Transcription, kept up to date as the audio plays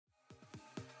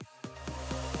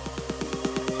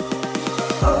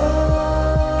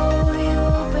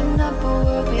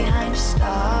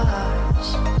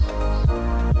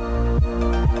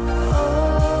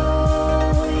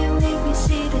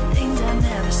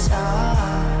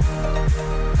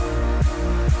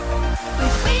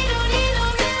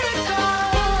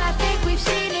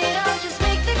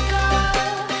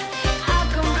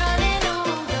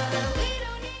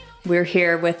We're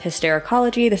here with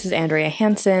Hystericology. This is Andrea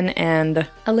Hansen and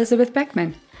Elizabeth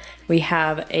Beckman. We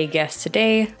have a guest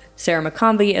today, Sarah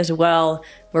McCombie, as well.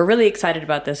 We're really excited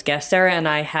about this guest. Sarah and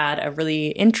I had a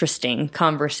really interesting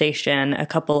conversation a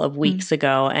couple of weeks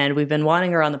ago, and we've been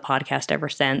wanting her on the podcast ever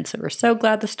since. We're so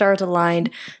glad the stars aligned.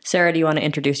 Sarah, do you want to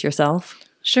introduce yourself?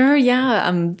 Sure, yeah.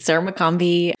 I'm Sarah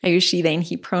McCombie. I use she, they, and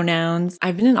he pronouns.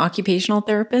 I've been an occupational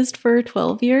therapist for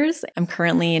 12 years. I'm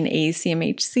currently in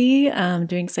ACMHC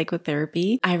doing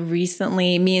psychotherapy.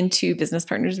 Me and two business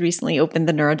partners recently opened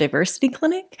the Neurodiversity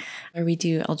Clinic, where we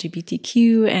do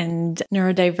LGBTQ and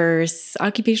neurodiverse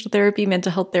occupational therapy,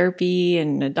 mental health therapy,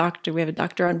 and a doctor. We have a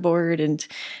doctor on board. And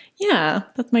yeah,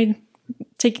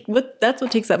 that's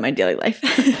what takes up my daily life.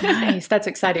 Nice. That's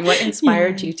exciting. What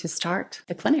inspired you to start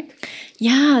the clinic?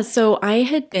 Yeah. So I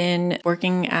had been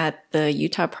working at the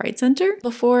Utah Pride Center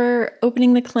before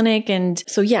opening the clinic. And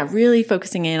so, yeah, really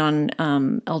focusing in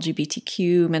on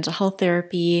LGBTQ, mental health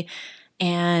therapy.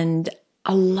 And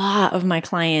a lot of my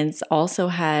clients also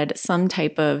had some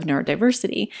type of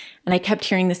neurodiversity. And I kept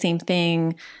hearing the same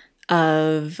thing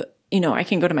of, I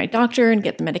can go to my doctor and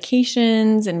get the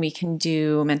medications and we can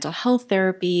do mental health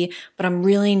therapy, but I'm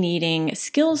really needing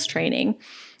skills training.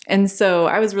 And so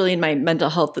I was really in my mental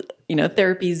health,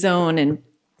 therapy zone.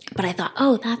 But I thought,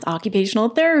 oh, that's occupational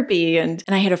therapy. And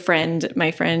I had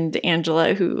my friend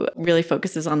Angela, who really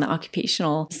focuses on the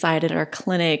occupational side at our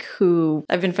clinic, who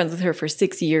I've been friends with her for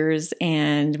 6 years.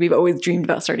 And we've always dreamed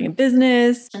about starting a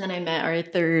business. And then I met our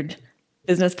third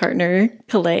business partner,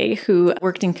 Calais, who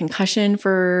worked in concussion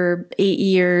for 8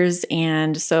 years.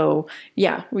 And so,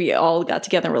 yeah, we all got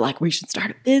together and we're like, we should start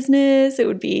a business. It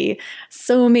would be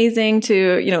so amazing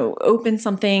to, open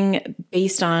something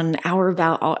based on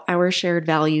our shared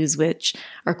values, which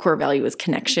our core value is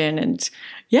connection. And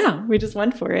yeah, we just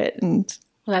went for it. And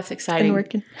well, that's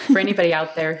exciting. For anybody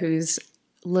out there who's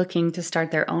looking to start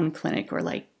their own clinic, or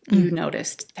like you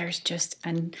noticed there's just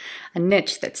a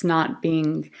niche that's not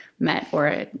being met, or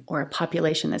a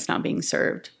population that's not being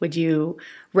served. Would you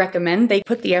recommend they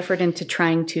put the effort into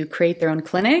trying to create their own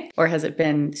clinic, or has it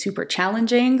been super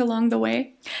challenging along the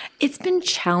way? It's been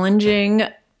challenging.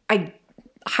 I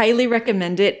highly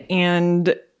recommend it,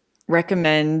 and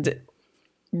recommend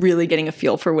really getting a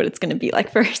feel for what it's going to be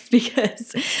like first,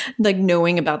 because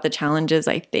knowing about the challenges,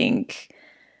 I think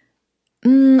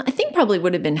probably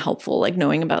would have been helpful,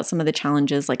 knowing about some of the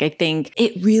challenges. I think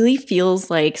it really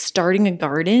feels like starting a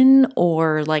garden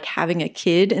or having a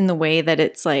kid, in the way that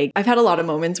it's I've had a lot of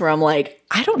moments where I'm like,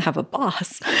 I don't have a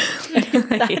boss.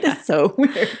 That is so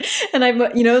weird. And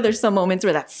there's some moments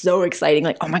where that's so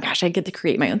exciting. Oh my gosh, I get to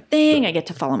create my own thing. I get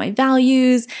to follow my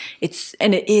values. It's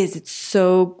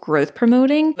so growth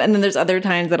promoting. And then there's other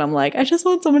times that I'm like, I just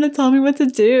want someone to tell me what to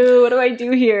do. What do I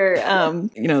do here?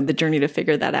 The journey to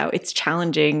figure that out. It's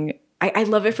challenging. I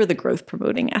love it for the growth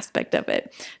promoting aspect of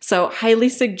it. So highly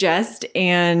suggest,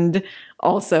 and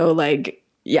also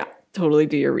totally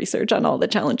do your research on all the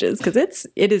challenges, because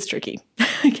it is tricky.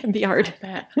 It can be hard.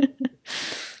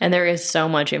 And there is so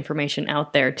much information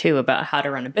out there too about how to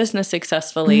run a business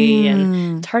successfully.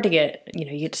 And it's hard to get, you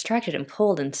get distracted and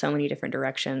pulled in so many different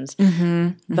directions.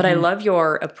 But I love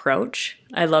your approach.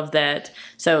 I love that.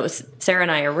 So Sarah and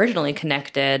I originally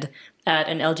connected at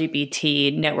an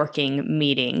LGBT networking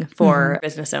meeting for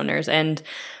business owners. And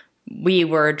we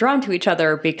were drawn to each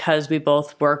other because we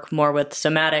both work more with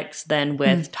somatics than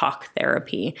with talk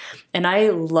therapy. And I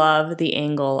love the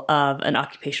angle of an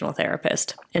occupational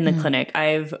therapist in the clinic.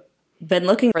 I've been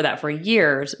looking for that for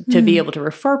years to be able to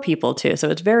refer people to. So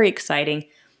it's very exciting.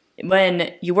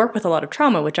 When you work with a lot of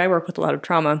trauma, which I work with a lot of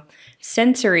trauma,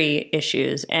 sensory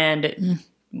issues and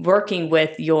working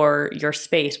with your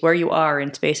space, where you are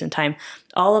in space and time,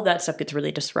 all of that stuff gets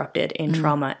really disrupted in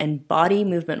trauma. And body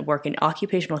movement work and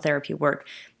occupational therapy work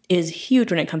is huge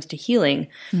when it comes to healing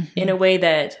in a way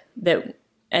that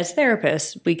as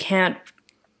therapists, we can't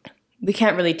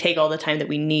really take all the time that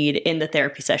we need in the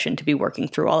therapy session to be working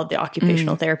through all of the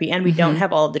occupational therapy. And we don't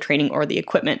have all of the training or the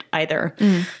equipment either.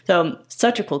 So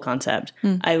such a cool concept.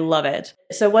 I love it.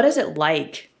 So what is it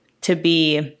like to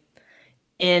be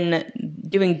in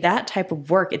doing that type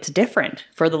of work? It's different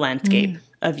for the landscape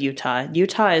of Utah.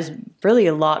 Utah is really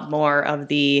a lot more of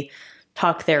the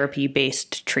talk therapy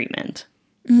based treatment.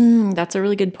 That's a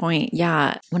really good point.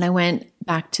 Yeah. When I went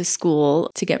back to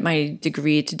school to get my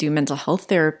degree to do mental health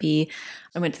therapy,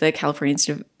 I went to the California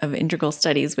Institute of Integral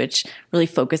Studies, which really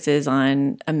focuses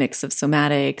on a mix of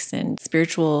somatics and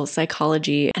spiritual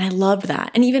psychology. And I loved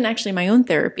that. And even actually my own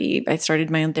therapy, I started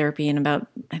my own therapy in about,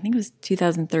 I think it was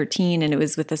 2013, and it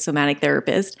was with a somatic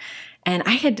therapist. And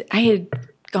I had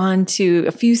gone to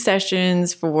a few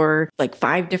sessions for like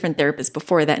 5 different therapists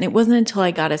before that. And it wasn't until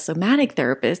I got a somatic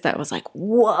therapist that was like,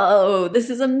 whoa, this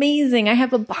is amazing. I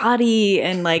have a body,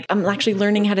 and like I'm actually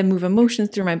learning how to move emotions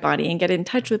through my body and get in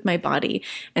touch with my body.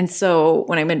 And so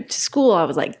when I went to school, I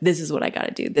was like, this is what I got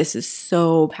to do. This is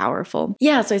so powerful.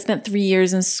 Yeah. So I spent 3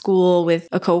 years in school with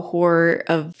a cohort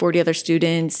of 40 other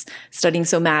students studying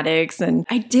somatics. And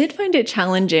I did find it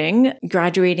challenging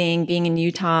graduating, being in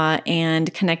Utah,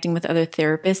 and connecting with other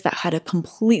therapists that had a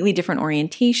completely different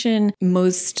orientation.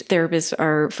 Most therapists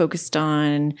are focused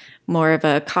on more of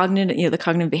a cognitive, the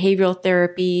cognitive behavioral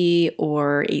therapy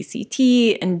or ACT,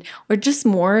 or just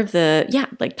more of the,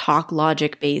 like talk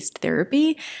logic based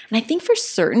therapy. And I think for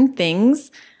certain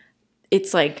things,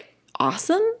 it's like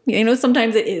awesome.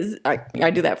 Sometimes it is,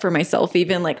 I do that for myself,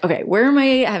 even like, okay, where am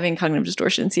I having cognitive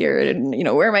distortions here? And,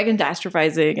 where am I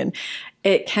catastrophizing? And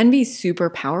it can be super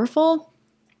powerful.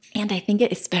 And I think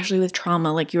especially with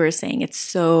trauma, like you were saying,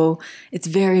 it's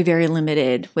very, very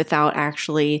limited without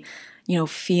actually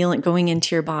feeling, going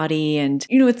into your body. And,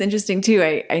 it's interesting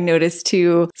too. I noticed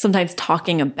too, sometimes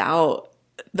talking about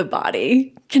the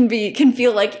body can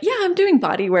feel like, I'm doing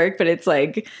body work, but it's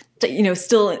like,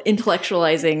 still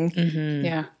intellectualizing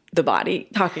the body,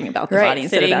 talking about the body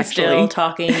instead of actually still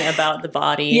talking about the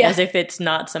body as if it's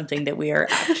not something that we are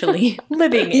actually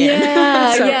living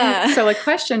in. So a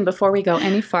question before we go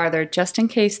any farther, just in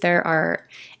case there are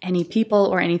any people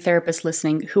or any therapists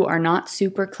listening who are not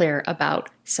super clear about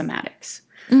somatics.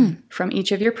 From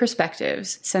each of your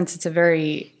perspectives, since it's a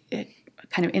very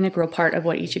kind of integral part of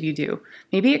what each of you do,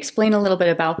 maybe explain a little bit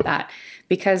about that.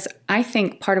 Because I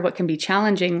think part of what can be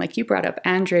challenging, like you brought up,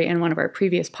 Andre, in one of our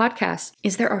previous podcasts,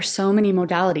 is there are so many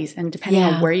modalities. And depending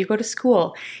on where you go to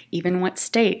school, even what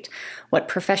state, what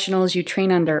professionals you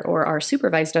train under or are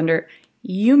supervised under,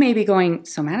 you may be going,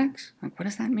 somatics? Like, what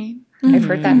does that mean? I've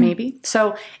heard that maybe.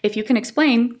 So if you can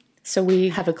explain so we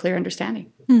have a clear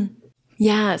understanding.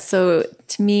 Yeah. So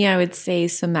to me, I would say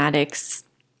somatics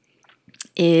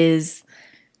is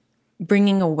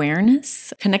bringing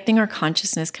awareness, connecting our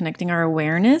consciousness, connecting our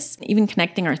awareness, even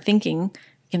connecting our thinking.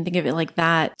 You can think of it like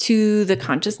that, to the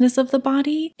consciousness of the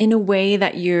body in a way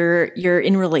that you're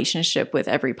in relationship with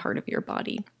every part of your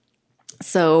body.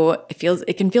 So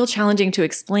it can feel challenging to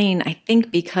explain, I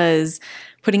think, because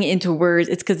putting it into words,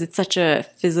 it's because it's such a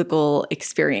physical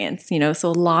experience, So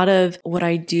a lot of what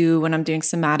I do when I'm doing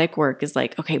somatic work is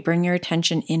like, okay, bring your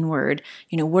attention inward.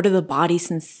 What are the body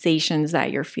sensations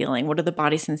that you're feeling? What are the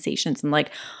body sensations? And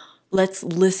like, let's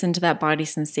listen to that body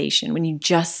sensation. When you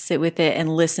just sit with it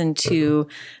and listen to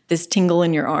this tingle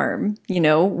in your arm,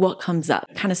 what comes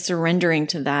up? Kind of surrendering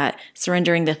to that,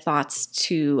 surrendering the thoughts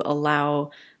to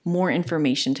allow more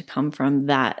information to come from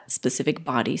that specific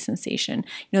body sensation.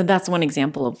 That's one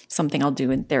example of something I'll do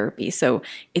in therapy. So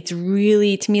it's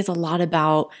really, to me, it's a lot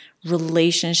about our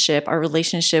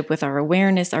relationship with our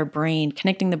awareness, our brain,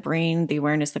 connecting the brain, the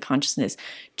awareness, the consciousness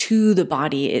to the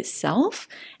body itself,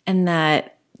 and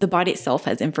that the body itself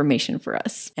has information for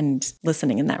us, and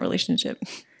listening in that relationship.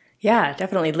 Yeah,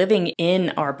 definitely living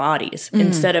in our bodies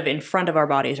instead of in front of our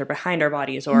bodies or behind our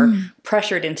bodies or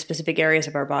pressured in specific areas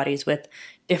of our bodies with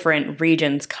different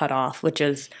regions cut off, which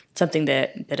is something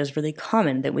that is really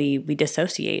common, that we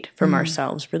dissociate from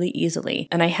ourselves really easily.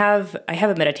 And I have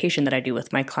a meditation that I do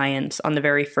with my clients on the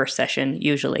very first session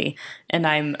usually, and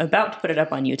I'm about to put it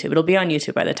up on YouTube. It'll be on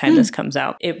YouTube by the time this comes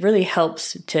out. It really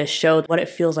helps to show what it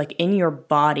feels like in your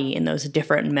body in those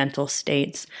different mental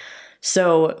states.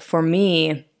 So for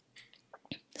me,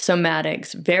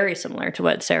 somatics, very similar to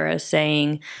what Sarah is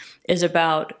saying, is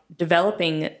about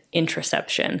developing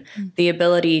interoception, the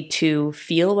ability to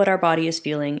feel what our body is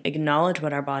feeling, acknowledge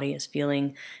what our body is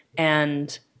feeling,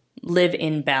 and live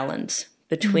in balance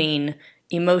between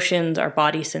emotions, our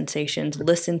body sensations,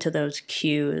 listen to those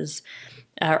cues.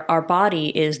 Our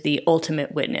body is the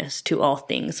ultimate witness to all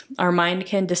things. Our mind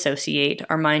can dissociate.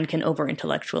 Our mind can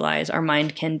over-intellectualize. Our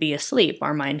mind can be asleep.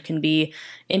 Our mind can be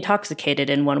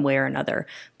intoxicated in one way or another.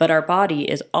 But our body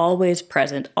is always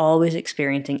present, always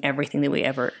experiencing everything that we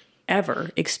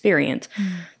ever experience.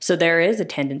 So there is a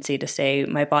tendency to say,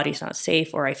 my body's not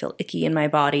safe, or I feel icky in my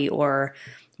body, or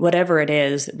whatever it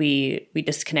is, we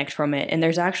disconnect from it. And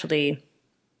there's actually,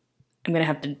 I'm going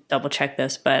to have to double check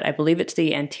this, but I believe it's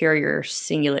the anterior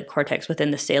cingulate cortex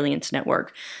within the salience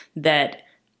network that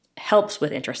helps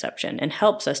with interoception and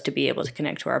helps us to be able to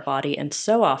connect to our body. And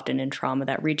so often in trauma,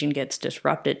 that region gets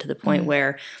disrupted to the point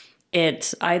where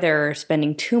it's either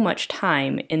spending too much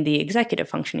time in the executive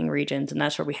functioning regions, and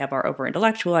that's where we have our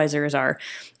over-intellectualizers,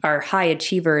 our high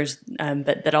achievers,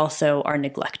 but that also are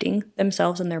neglecting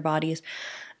themselves and their bodies,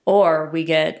 or we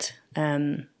get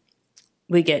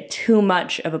we get too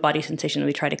much of a body sensation and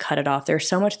we try to cut it off. There's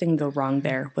so much that can go wrong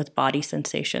there with body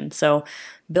sensation. So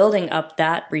building up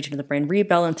that region of the brain,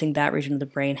 rebalancing that region of the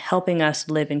brain, helping us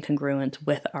live in congruence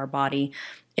with our body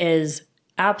is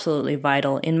absolutely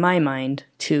vital in my mind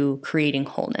to creating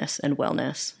wholeness and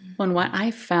wellness. And what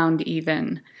I found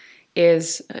even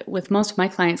is with most of my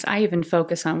clients, I even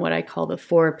focus on what I call the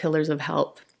 4 pillars of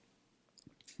health: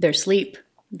 their sleep,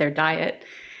 their diet,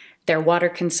 their water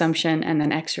consumption, and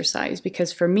then exercise.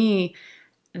 Because for me,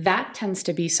 that tends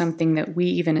to be something that we,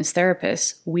 even as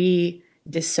therapists, we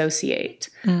dissociate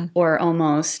or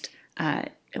almost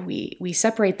we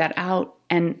separate that out,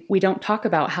 and we don't talk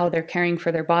about how they're caring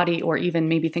for their body, or even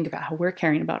maybe think about how we're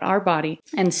caring about our body.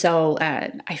 And so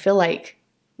I feel like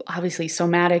obviously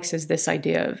somatics is this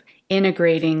idea of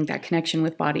integrating that connection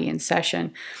with body in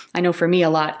session. I know for me a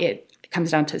lot, it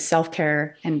comes down to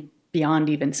self-care and beyond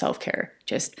even self-care,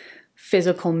 just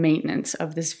physical maintenance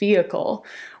of this vehicle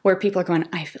where people are going,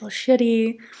 I feel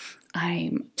shitty,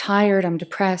 I'm tired, I'm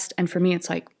depressed. And for me, it's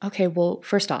like, okay, well,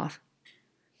 first off,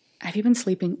 have you been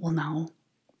sleeping? Well, no.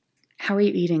 How are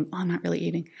you eating? Oh, I'm not really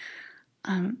eating.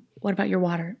 What about your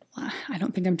water? Well, I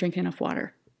don't think I'm drinking enough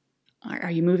water.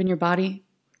 Are you moving your body?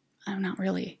 I'm not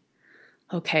really.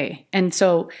 Okay. And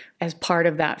so as part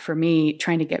of that for me,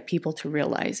 trying to get people to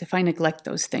realize if I neglect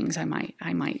those things, I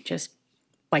might just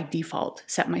by default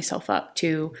set myself up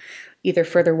to either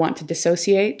further want to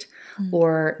dissociate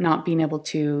or not being able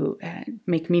to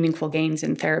make meaningful gains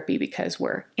in therapy because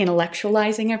we're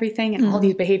intellectualizing everything and all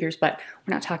these behaviors, but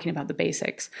we're not talking about the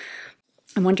basics.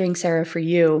 I'm wondering, Sarah, for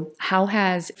you, how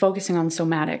has focusing on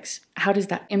somatics, how does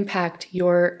that impact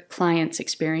your client's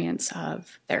experience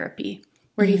of therapy?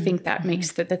 Where do you think that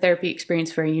makes the therapy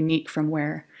experience very unique from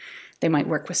where they might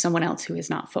work with someone else who is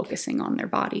not focusing on their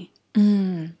body?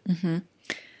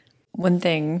 One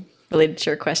thing related to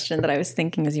your question that I was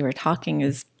thinking as you were talking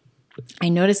is I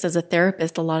noticed as a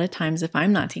therapist, a lot of times if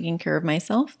I'm not taking care of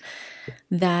myself,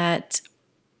 that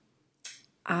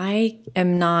I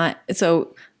am not,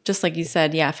 so just like you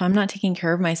said, yeah, if I'm not taking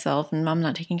care of myself and I'm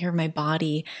not taking care of my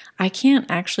body, I can't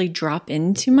actually drop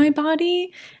into my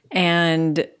body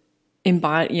and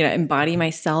embody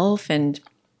myself and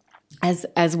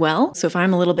as well. So if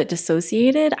I'm a little bit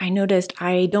dissociated, I noticed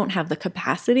I don't have the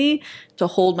capacity to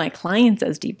hold my clients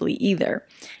as deeply either.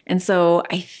 And so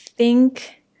I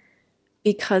think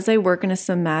because I work in a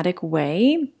somatic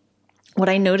way, what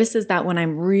I notice is that when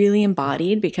I'm really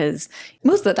embodied, because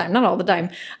most of the time, not all the time,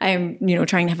 I'm,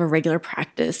 trying to have a regular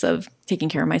practice of taking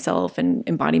care of myself and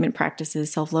embodiment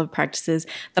practices, self-love practices,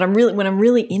 that when I'm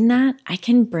really in that, I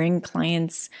can bring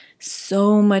clients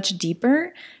so much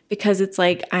deeper because it's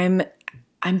like I'm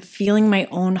feeling my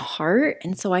own heart,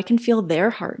 and so I can feel their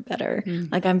heart better.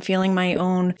 Like I'm feeling my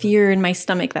own fear in my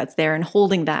stomach that's there and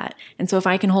holding that. And so if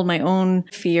I can hold my own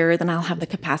fear, then I'll have the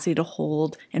capacity to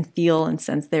hold and feel and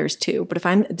sense theirs too. But if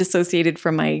I'm dissociated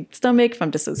from my stomach, if I'm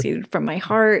dissociated from my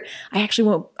heart,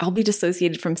 I'll be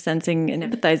dissociated from sensing and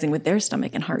empathizing with their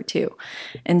stomach and heart too.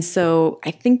 And so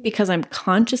I think because I'm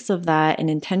conscious of that and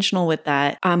intentional with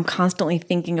that, I'm constantly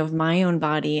thinking of my own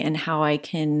body and how I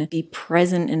can be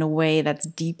present in a way that's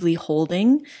deeply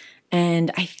holding.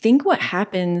 And I think what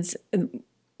happens,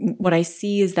 what I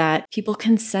see is that people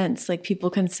can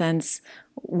sense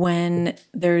when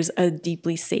there's a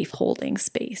deeply safe holding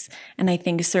space. And I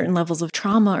think certain levels of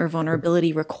trauma or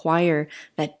vulnerability require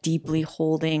that deeply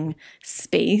holding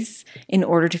space in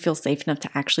order to feel safe enough to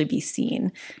actually be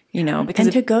seen, because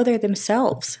to go there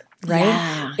themselves, right?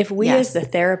 Yeah, if we as the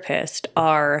therapist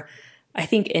are, I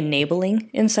think, enabling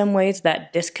in some ways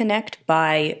that disconnect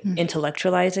by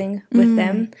intellectualizing with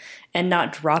them and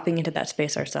not dropping into that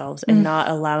space ourselves and not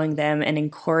allowing them and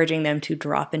encouraging them to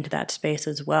drop into that space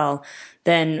as well,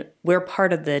 then we're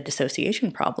part of the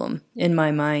dissociation problem in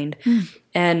my mind.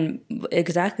 And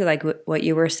exactly like what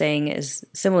you were saying is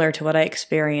similar to what I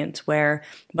experience, where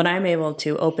when I'm able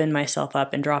to open myself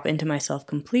up and drop into myself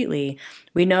completely,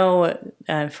 we know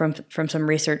from some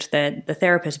research that the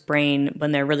therapist's brain,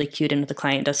 when they're really cued in with the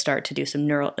client, does start to do some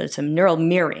neural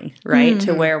mirroring, right?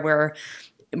 To where we're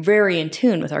very in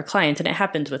tune with our clients. And it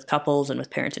happens with couples and with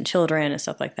parents and children and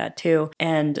stuff like that too.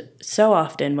 And so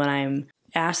often when I'm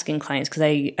asking clients, because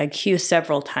I cue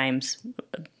several times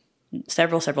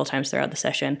throughout the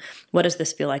session, what does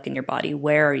this feel like in your body?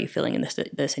 Where are you feeling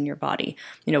this in your body?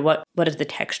 What is the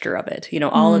texture of it?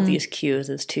 All of these cues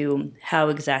as to how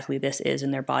exactly this is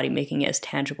in their body, making it as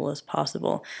tangible as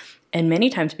possible. And many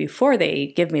times before they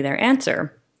give me their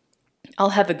answer,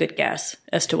 I'll have a good guess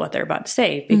as to what they're about to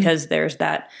say, because there's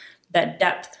that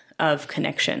depth of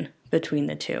connection between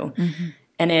the two.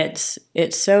 And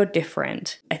it's so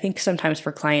different. I think sometimes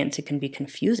for clients, it can be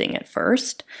confusing at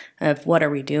first of what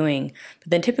are we doing? But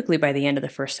then typically by the end of the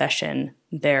first session,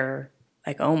 they're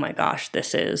like, oh my gosh,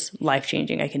 this is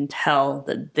life-changing. I can tell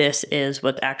that this is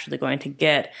what's actually going to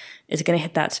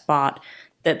hit that spot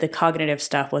that the cognitive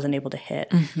stuff wasn't able to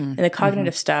hit. And the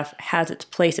cognitive stuff has its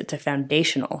place. It's a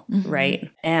foundational, right?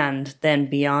 And then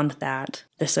beyond that,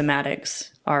 the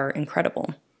somatics are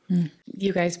incredible.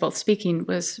 You guys both speaking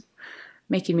was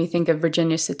making me think of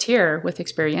Virginia Satir with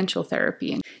experiential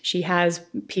therapy. And she has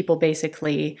people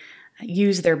basically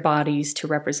use their bodies to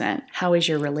represent how is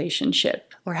your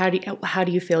relationship, or how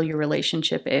do you feel your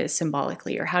relationship is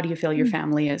symbolically, or how do you feel your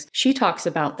family is. She talks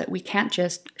about that we can't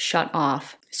just shut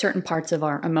off certain parts of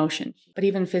our emotion, but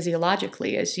even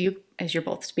physiologically, as you're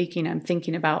both speaking, I'm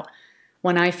thinking about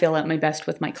when I feel at my best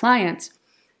with my clients,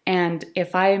 and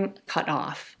if I'm cut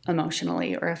off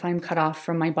emotionally, or if I'm cut off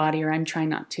from my body, or I'm trying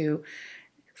not to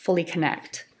fully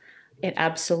connect, it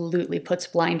absolutely puts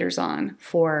blinders on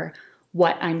for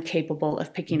what I'm capable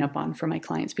of picking up on for my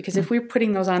clients. Because if we're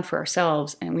putting those on for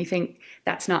ourselves and we think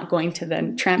that's not going to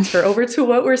then transfer over to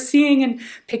what we're seeing and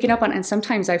picking up on, and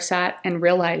sometimes I've sat and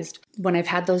realized when I've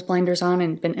had those blinders on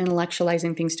and been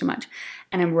intellectualizing things too much,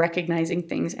 and I'm recognizing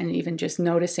things and even just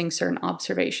noticing certain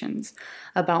observations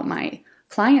about my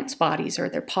clients' bodies or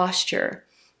their posture,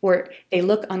 or they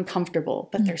look uncomfortable,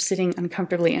 but they're sitting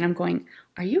uncomfortably. And I'm going,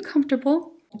 are you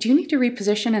comfortable? Do you need to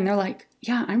reposition? And they're like,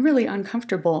 yeah, I'm really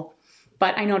uncomfortable.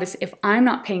 But I notice if I'm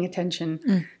not paying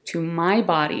attention to my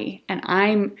body and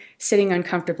I'm sitting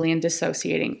uncomfortably and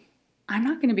dissociating, I'm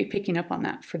not going to be picking up on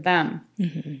that for them.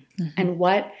 And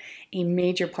what a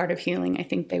major part of healing I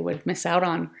think they would miss out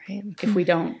on if we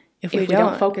don't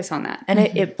focus on that. And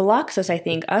it blocks us, I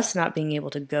think, us not being able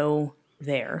to go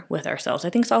there with ourselves. I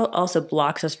think it also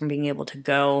blocks us from being able to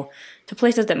go to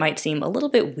places that might seem a little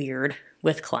bit weird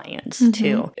with clients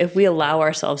too. If we allow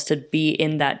ourselves to be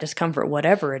in that discomfort,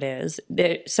 whatever it is,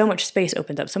 so much space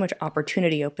opens up, so much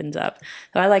opportunity opens up.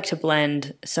 So I like to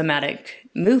blend somatic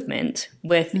movement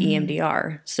with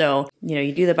EMDR. So,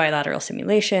 you do the bilateral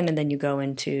simulation, and then you go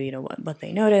into, what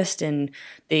they noticed, and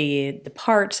the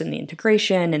parts and the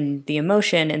integration and the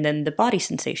emotion, and then the body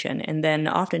sensation. And then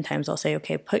oftentimes I'll say,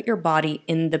 okay, put your body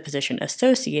in the position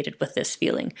associated with this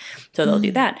feeling. So they'll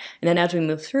do that. And then as we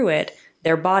move through it,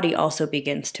 their body also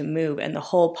begins to move, and the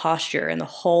whole posture and the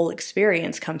whole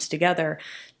experience comes together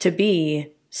to be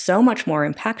so much more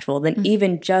impactful than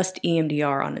even just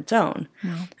EMDR on its own.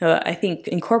 So I think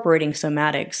incorporating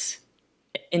somatics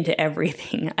into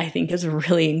everything, I think, is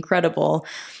really incredible.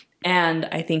 And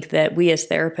I think that we as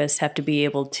therapists have to be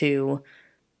able to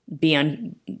be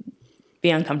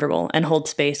uncomfortable and hold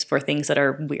space for things that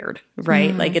are weird,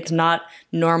 right? Like, it's not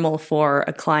normal for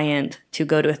a client to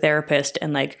go to a therapist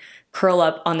and curl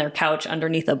up on their couch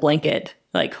underneath a blanket,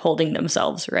 holding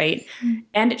themselves, right?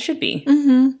 And it should be,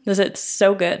 because it's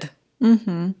so good.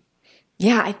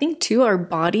 Yeah, I think too, our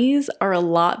bodies are a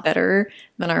lot better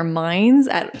than our minds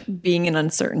at being in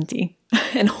uncertainty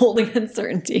and holding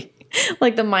uncertainty.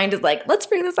 The mind is like, let's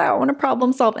figure this out. I want to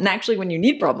problem solve. And actually, when you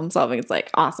need problem solving, it's like,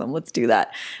 awesome, let's do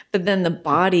that. But then the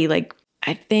body,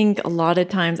 I think a lot of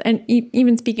times, and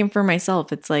even speaking for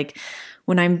myself, it's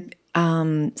when I'm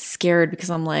scared because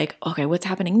I'm like, okay, what's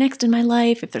happening next in my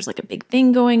life? If there's a big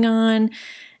thing going on,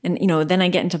 and then I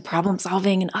get into problem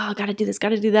solving and gotta do this,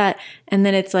 gotta do that. And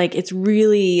then it's it's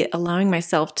really allowing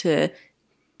myself to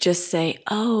just say,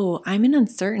 oh, I'm in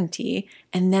uncertainty.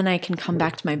 And then I can come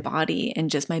back to my body, and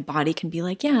just my body can be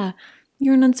like, yeah,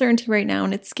 you're in uncertainty right now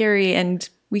and it's scary, and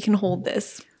we can hold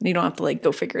this. You don't have to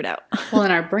go figure it out. Well,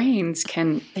 and our brains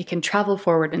can travel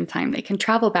forward in time. They can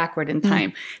travel backward in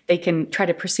time. They can try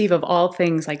to perceive of all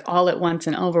things all at once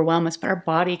and overwhelm us, but our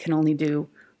body can only do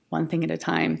one thing at a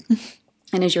time.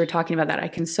 And as you were talking about that, I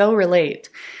can so relate,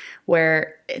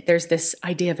 where there's this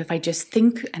idea of if I just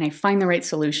think and I find the right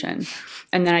solution,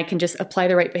 and then I can just apply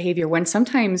the right behavior, when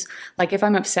sometimes, if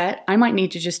I'm upset, I might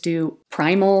need to just do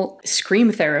primal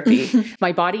scream therapy.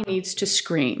 My body needs to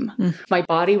scream. My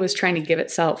body was trying to give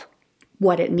itself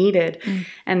what it needed.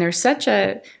 And there's such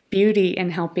a beauty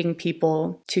in helping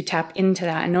people to tap into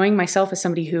that. And knowing myself as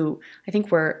somebody who, I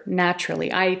think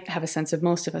I have a sense of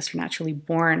most of us are naturally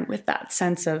born with that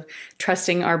sense of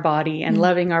trusting our body and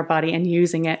loving our body and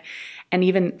using it. And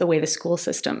even the way the school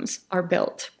systems are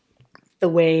built, the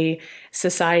way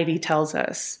society tells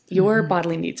us your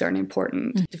bodily needs aren't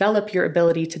important. Develop your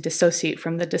ability to dissociate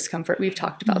from the discomfort. We've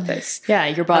talked about this. Yeah,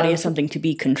 your body is something to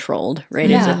be controlled, right?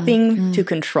 It's a thing to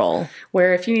control.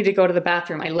 Where if you need to go to the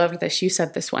bathroom, I loved this. You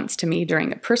said this once to me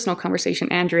during a personal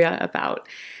conversation, Andrea, about,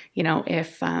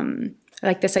 if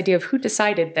Like this idea of who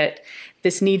decided that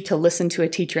this need to listen to a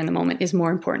teacher in the moment is more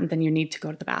important than your need to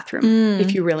go to the bathroom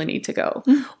if you really need to go,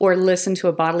 or listen to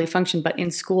a bodily function. But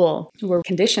in school, we're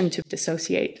conditioned to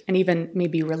dissociate, and even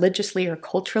maybe religiously or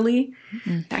culturally,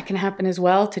 that can happen as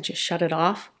well, to just shut it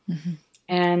off.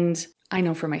 And I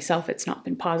know for myself, it's not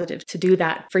been positive to do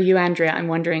that. For you, Andrea, I'm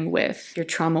wondering with your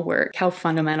trauma work, how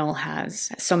fundamental has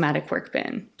somatic work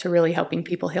been to really helping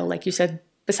people heal? Like you said,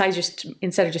 besides just,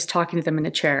 instead of just talking to them in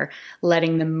a chair,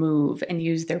 letting them move and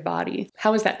use their body.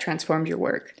 How has that transformed your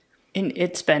work? And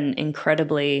it's been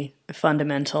incredibly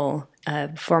fundamental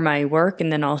for my work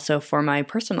and then also for my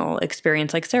personal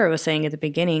experience. Like Sarah was saying at the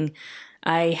beginning,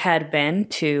 I had been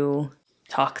to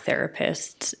talk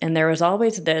therapists, and there was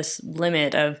always this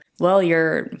limit of, well,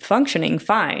 you're functioning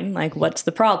fine. Like, what's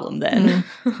the problem then?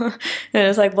 And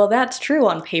it's like, well, that's true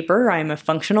on paper. I'm a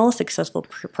functional, successful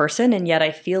person, and yet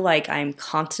I feel like I'm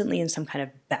constantly in some kind of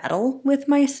battle with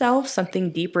myself,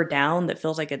 something deeper down that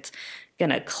feels like it's going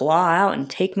to claw out and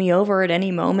take me over at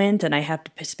any moment, and I have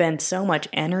to spend so much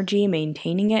energy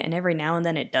maintaining it, and every now and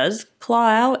then it does claw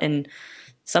out and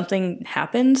something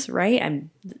happens, right?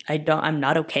 I'm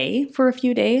not okay for a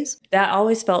few days. That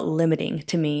always felt limiting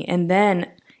to me. And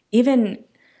then even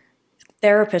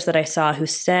therapists that I saw who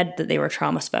said that they were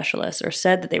trauma specialists or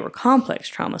said that they were complex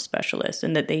trauma specialists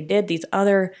and that they did these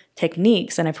other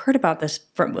techniques. And I've heard about this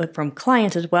from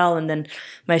clients as well. And then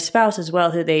my spouse as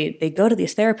well, who they go to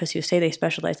these therapists who say they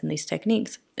specialize in these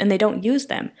techniques and they don't use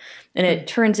them. And it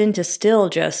turns into still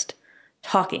just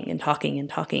talking and talking and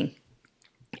talking.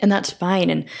 And that's fine.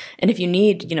 And if you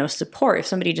need, support, if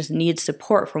somebody just needs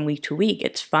support from week to week,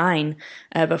 it's fine.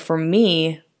 But for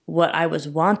me, what I was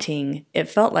wanting, it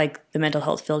felt like the mental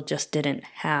health field just didn't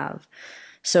have.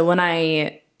 So when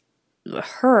I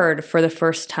heard for the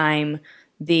first time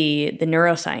the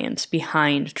neuroscience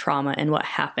behind trauma and what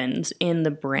happens in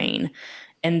the brain,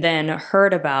 and then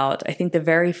heard about, I think the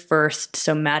very first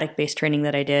somatic-based training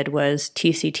that I did was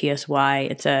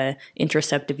TCTSY. It's a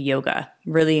interoceptive yoga,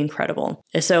 really incredible.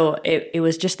 So it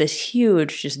was just this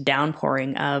huge just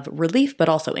downpouring of relief, but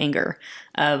also anger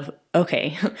of,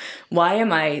 okay, why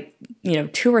am I,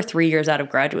 2 or 3 years out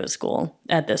of graduate school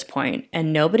at this point,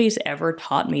 and nobody's ever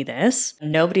taught me this.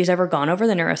 Nobody's ever gone over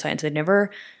the neuroscience. They've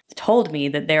never told me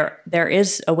that there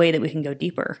is a way that we can go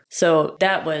deeper. So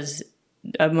that was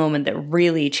a moment that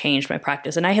really changed my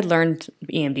practice. And I had learned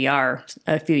EMDR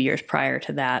a few years prior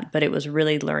to that, but it was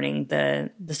really learning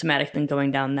the somatic thing,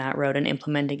 going down that road and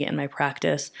implementing it in my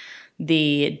practice.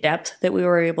 The depth that we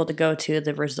were able to go to,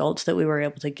 the results that we were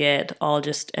able to get, all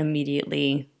just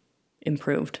immediately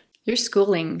improved. Your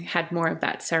schooling had more of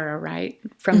that, Sarah, right?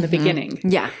 From the beginning.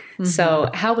 Yeah. So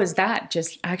how was that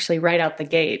just actually right out the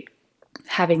gate,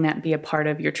 having that be a part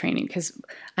of your training? Because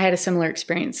I had a similar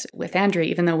experience with Andrea,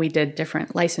 even though we did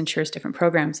different licensures, different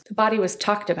programs. The body was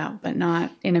talked about, but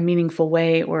not in a meaningful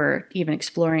way or even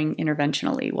exploring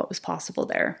interventionally what was possible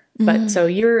there. But so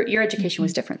your education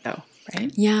was different though,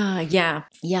 right? Yeah.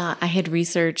 I had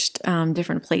researched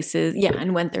different places,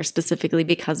 and went there specifically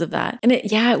because of that. And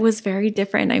it was very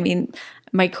different. I mean,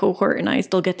 my cohort and I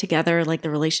still get together, like the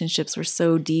relationships were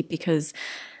so deep because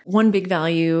one big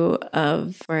value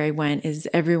of where I went is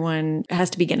everyone has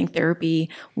to be getting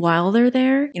therapy while they're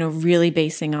there, really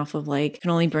basing off of can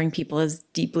only bring people as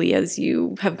deeply as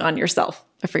you have gone yourself.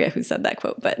 I forget who said that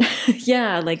quote, but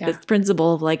this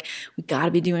principle of we got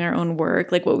to be doing our own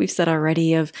work. Like what we've said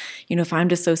already of, if I'm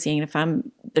dissociating,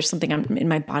 there's something in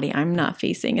my body I'm not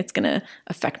facing, it's going to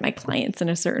affect my clients in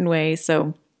a certain way.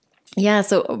 So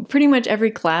so pretty much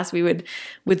every class we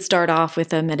would start off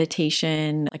with a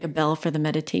meditation, like a bell for the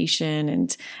meditation,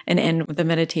 and end with a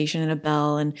meditation and a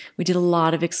bell. And we did a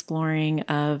lot of exploring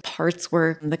of parts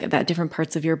work, that different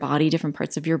parts of your body, different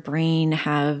parts of your brain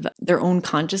have their own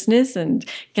consciousness and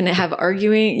can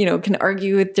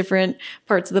argue with different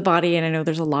parts of the body. And I know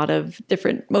there's a lot of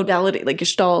different modality, like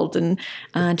Gestalt and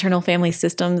internal family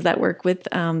systems that work with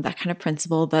that kind of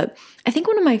principle. But I think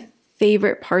one of my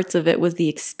favorite parts of it was the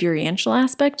experiential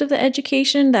aspect of the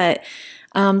education, that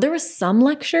there was some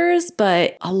lectures,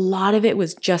 but a lot of it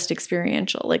was just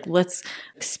experiential. Let's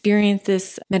experience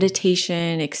this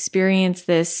meditation, experience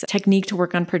this technique to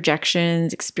work on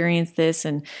projections, experience this.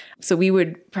 And so we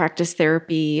would practice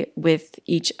therapy with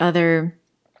each other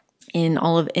in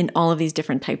all of these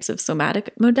different types of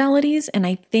somatic modalities. And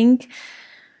I think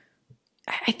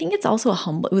it's also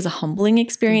it was a humbling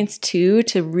experience too,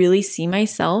 to really see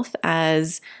myself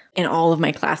as, and all of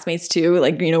my classmates too,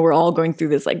 we're all going through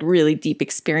this really deep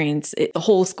experience. The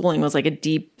whole schooling was like a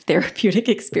deep therapeutic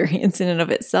experience in and of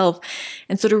itself.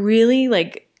 And so to really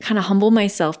kind of humble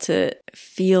myself to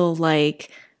feel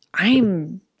like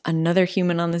I'm another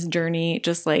human on this journey,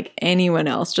 just like anyone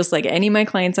else, just like any of my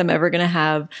clients I'm ever going to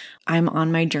have. I'm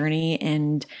on my journey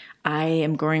and I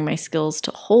am growing my skills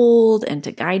to hold and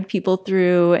to guide people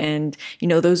through. And,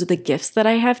 those are the gifts that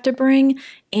I have to bring.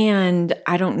 And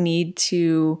I don't need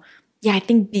to, I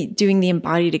think doing the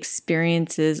embodied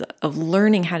experiences of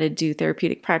learning how to do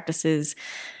therapeutic practices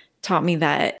taught me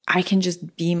that I can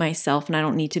just be myself and I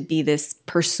don't need to be this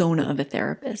persona of a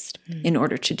therapist in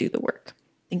order to do the work.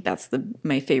 I think that's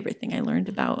my favorite thing I learned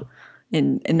about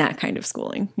in that kind of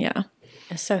schooling. Yeah.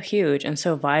 It's so huge and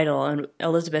so vital. And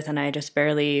Elizabeth and I just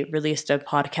barely released a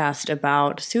podcast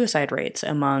about suicide rates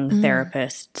among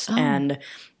therapists and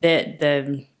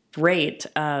the rate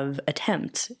of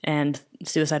attempts and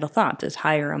suicidal thoughts is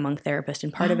higher among therapists.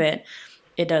 And part of it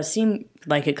does seem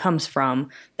like it comes from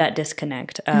that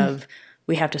disconnect of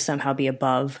we have to somehow be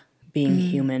above being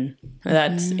human.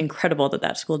 That's incredible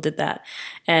that school did that.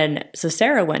 And so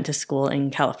Sarah went to school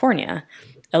in California.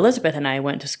 Elizabeth and I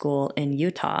went to school in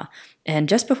Utah. And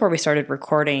just before we started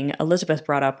recording, Elizabeth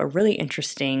brought up a really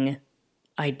interesting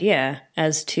idea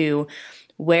as to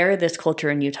where this culture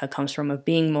in Utah comes from of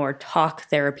being more talk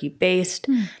therapy based,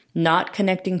 not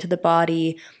connecting to the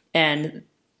body, and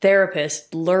therapists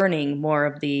learning more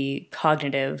of the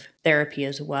cognitive therapy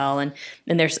as well. And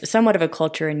there's somewhat of a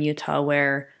culture in Utah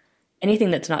where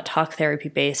anything that's not talk therapy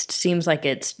based seems like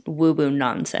it's woo-woo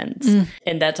nonsense.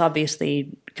 And that's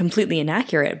obviously completely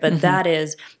inaccurate. But that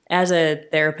is, as a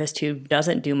therapist who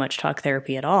doesn't do much talk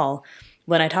therapy at all,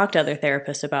 when I talk to other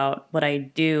therapists about what I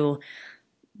do,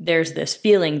 there's this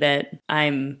feeling that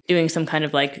I'm doing some kind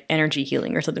of like energy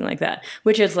healing or something like that,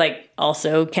 which is like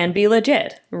also can be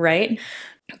legit, right?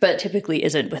 But typically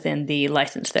isn't within the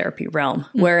licensed therapy realm.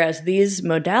 Whereas these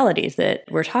modalities that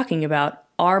we're talking about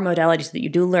are modalities that you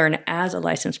do learn as a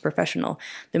licensed professional.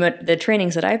 The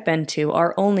trainings that I've been to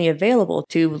are only available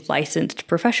to licensed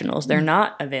professionals. They're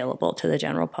not available to the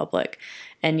general public.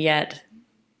 And yet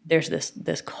there's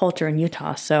this culture in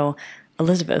Utah. So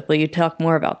Elizabeth, will you talk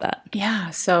more about that?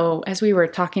 Yeah. So as we were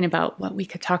talking about what we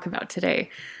could talk about today,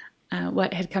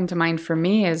 what had come to mind for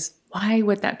me is, why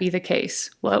would that be the case?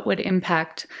 What would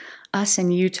impact us in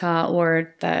Utah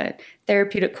or the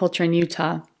therapeutic culture in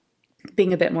Utah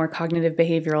being a bit more cognitive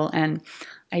behavioral? And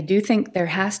I do think there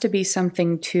has to be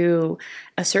something to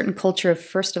a certain culture of,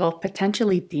 first of all,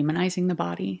 potentially demonizing the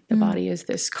body. The body is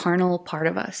this carnal part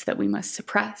of us that we must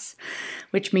suppress,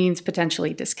 which means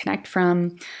potentially disconnect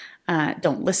from.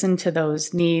 Don't listen to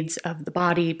those needs of the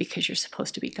body because you're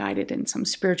supposed to be guided in some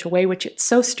spiritual way, which it's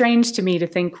so strange to me to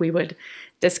think we would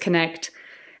disconnect,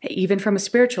 even from a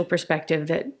spiritual perspective,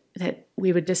 that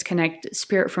we would disconnect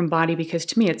spirit from body, because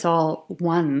to me it's all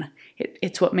one.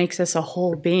 It's what makes us a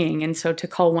whole being. And so to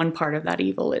call one part of that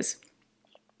evil is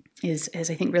I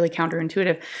think really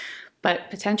counterintuitive. But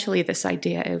potentially this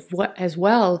idea of what as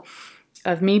well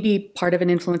of maybe part of an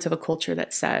influence of a culture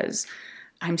that says,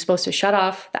 I'm supposed to shut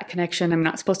off that connection. I'm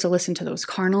not supposed to listen to those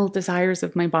carnal desires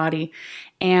of my body.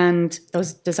 And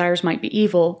those desires might be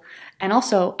evil. And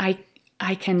also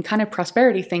I can kind of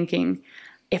prosperity thinking,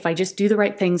 if I just do the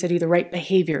right things, I do the right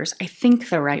behaviors, I think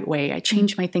the right way, I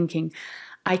change my thinking,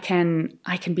 I can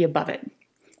be above it.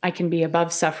 I can be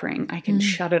above suffering. I can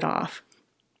shut it off.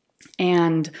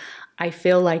 And I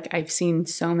feel like I've seen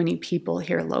so many people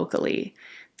here locally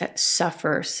that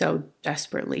suffer so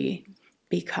desperately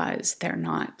because they're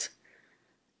not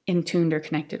in tune or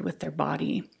connected with their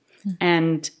body.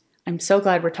 And I'm so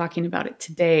glad we're talking about it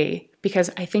today, because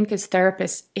I think as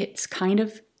therapists, it's kind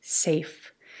of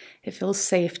safe. It feels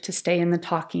safe to stay in the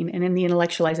talking and in the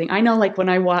intellectualizing. I know, like when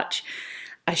I watch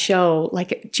a show,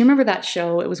 like, do you remember that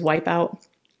show? It was Wipeout,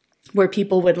 where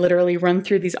people would literally run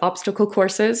through these obstacle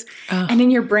courses. And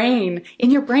in your brain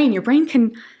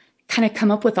can kind of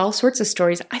come up with all sorts of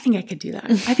stories. I think I could do that.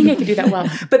 I think I could do that well.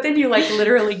 But then you like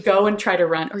literally go and try to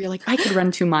run, or you're like, I could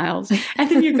run 2 miles. And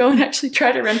then you go and actually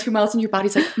try to run 2 miles and your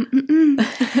body's like,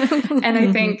 And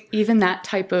I think even that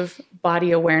type of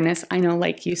body awareness, I know,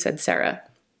 like you said, Sarah,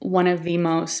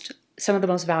 some of the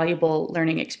most valuable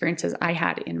learning experiences I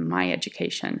had in my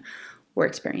education were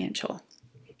experiential,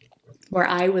 where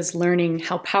I was learning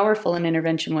how powerful an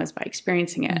intervention was by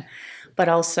experiencing it, but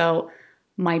also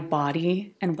my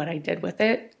body and what I did with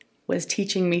it was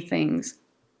teaching me things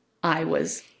I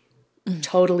was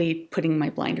totally putting my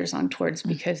blinders on towards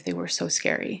because they were so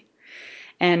scary.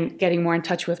 And getting more in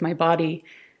touch with my body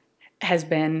has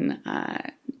been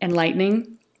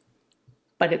enlightening,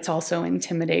 but it's also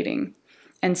intimidating.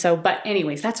 And so, but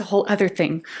anyways, that's a whole other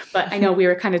thing. But I know we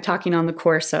were kind of talking on the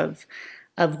course of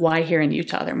why here in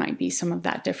Utah there might be some of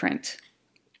that different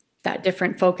that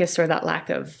different focus or that lack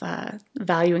of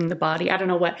valuing the body. I don't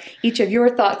know what each of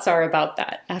your thoughts are about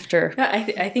that after.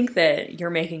 I think that you're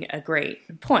making a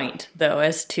great point, though,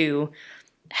 as to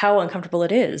how uncomfortable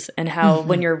it is and how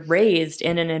when you're raised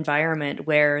in an environment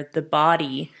where the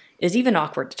body is even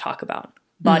awkward to talk about,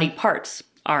 body parts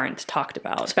aren't talked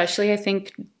about. Especially, I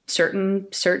think,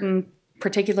 certain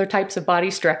particular types of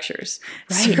body structures.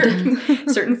 Right.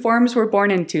 Certain forms we're born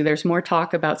into. There's more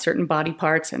talk about certain body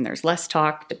parts and there's less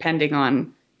talk depending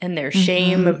on... And there's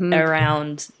shame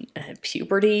around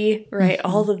puberty, right?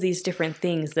 All of these different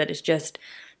things that is just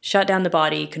shut down the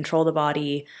body, control the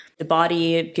body. The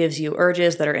body gives you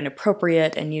urges that are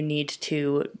inappropriate and you need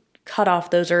to cut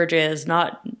off those urges,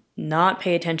 not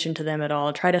pay attention to them at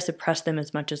all, try to suppress them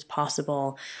as much as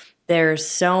possible. There's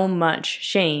so much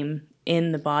shame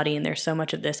in the body, and there's so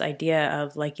much of this idea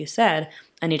of, like you said,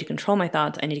 I need to control my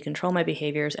thoughts, I need to control my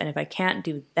behaviors, and if I can't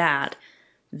do that,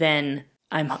 then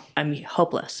I'm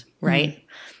hopeless, right?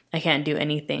 I can't do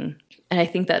anything. And I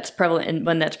think that's prevalent, and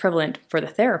when that's prevalent for the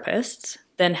therapists,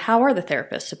 then how are the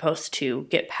therapists supposed to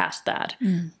get past that,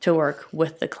 to work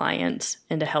with the clients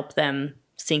and to help them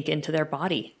sink into their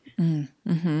body?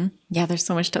 Yeah, there's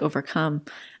so much to overcome.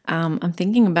 I'm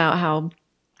thinking about how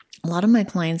a lot of my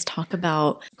clients talk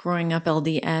about growing up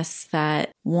LDS,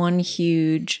 that one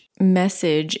huge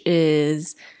message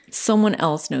is someone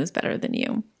else knows better than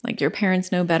you. Like your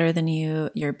parents know better than you,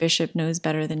 your bishop knows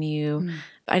better than you.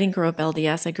 I didn't grow up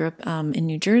LDS. I grew up in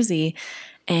New Jersey,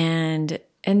 and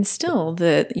still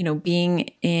being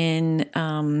in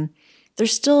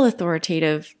there's still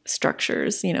authoritative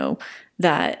structures,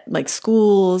 that like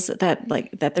schools, that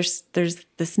there's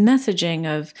this messaging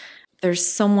of there's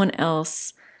someone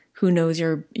else who knows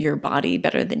your body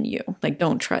better than you. Like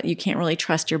you can't really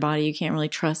trust your body. You can't really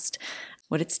trust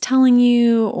what it's telling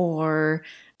you, or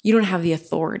you don't have the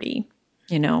authority,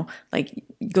 like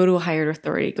go to a higher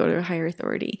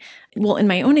authority. Well, in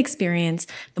my own experience,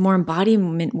 the more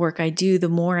embodiment work I do, the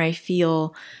more I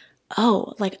feel,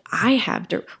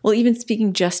 even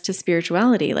speaking just to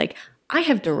spirituality, like I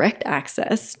have direct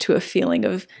access to a feeling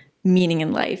of meaning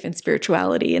in life and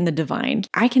spirituality and the divine.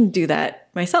 I can do that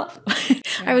myself.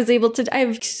 I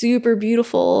have super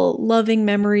beautiful, loving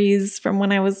memories from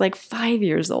when I was like 5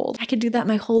 years old. I could do that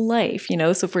my whole life,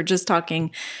 So if we're just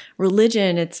talking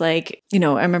religion, it's like, I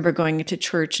remember going to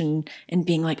church and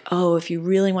being like, oh, if you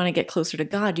really want to get closer to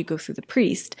God, you go through the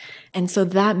priest. And so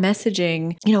that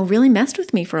messaging, really messed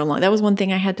with me for a long. That was one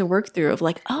thing I had to work through of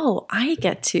like, oh, I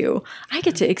get to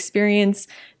experience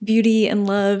beauty and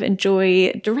love and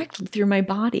joy directly through my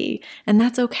body. And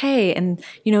that's okay. And,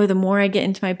 the more I get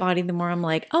into my body, the more I'm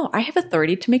like, oh, I have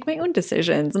authority to make my own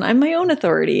decisions and I'm my own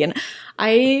authority. And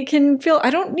I can feel I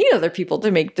don't need other people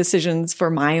to make decisions for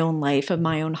my own life, of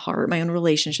my own heart, my own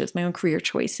relationships, my own career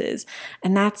choices.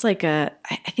 And that's like I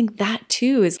think that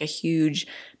too is a huge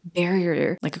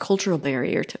barrier, like a cultural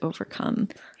barrier to overcome.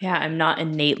 Yeah, I'm not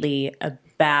innately a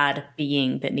bad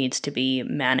being that needs to be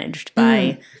managed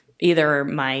by either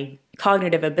my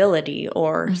cognitive ability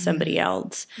or somebody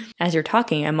else. As you're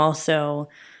talking, I'm also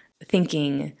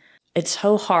thinking it's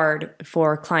so hard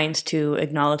for clients to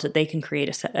acknowledge that they can create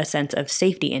a sense of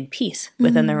safety and peace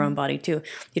within their own body too.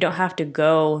 You don't have to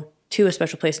go to a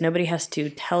special place. Nobody has to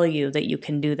tell you that you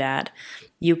can do that.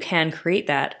 You can create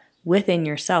that within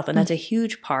yourself. And that's a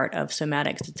huge part of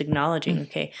somatics. It's acknowledging,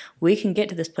 okay, we can get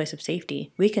to this place of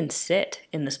safety. We can sit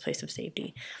in this place of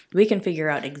safety. We can figure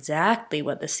out exactly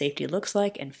what this safety looks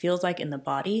like and feels like in the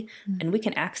body. And we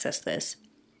can access this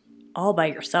all by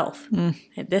yourself.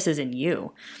 This is in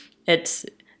you. It's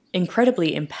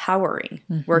incredibly empowering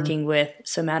working with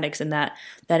somatics and that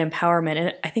empowerment.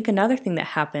 And I think another thing that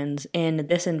happens in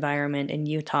this environment in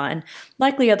Utah and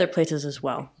likely other places as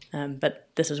well, but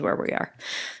this is where we are.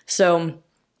 So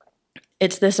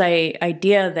it's this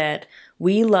idea that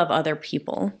we love other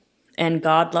people and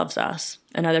God loves us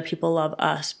and other people love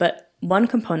us. But one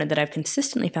component that I've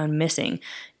consistently found missing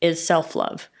is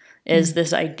self-love, is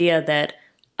this idea that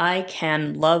I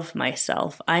can love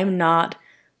myself. I'm not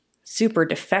super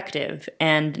defective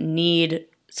and need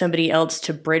somebody else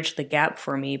to bridge the gap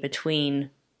for me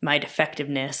between my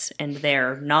defectiveness and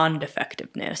their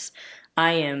non-defectiveness.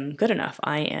 I am good enough.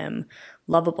 I am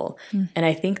lovable. And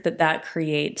I think that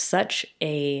creates such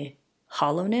a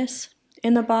hollowness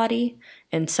in the body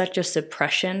and such a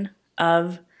suppression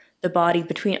of the body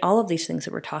between all of these things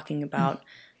that we're talking about.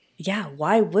 Yeah,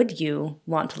 why would you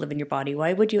want to live in your body?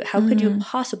 How could you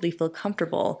possibly feel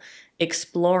comfortable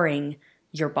exploring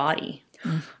your body?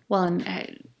 Well,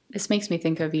 and this makes me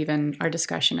think of even our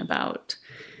discussion about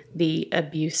the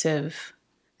abusive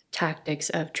tactics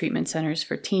of treatment centers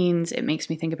for teens. It makes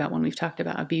me think about when we've talked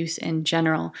about abuse in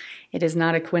general. It is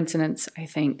not a coincidence, I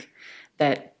think,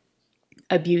 that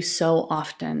abuse so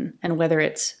often, and whether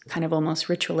it's kind of almost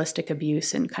ritualistic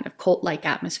abuse in kind of cult-like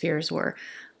atmospheres or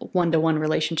one-to-one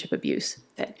relationship abuse,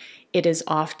 that it is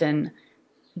often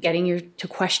getting you to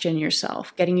question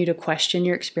yourself, getting you to question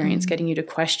your experience, getting you to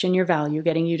question your value,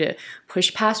 getting you to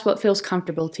push past what feels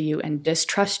comfortable to you and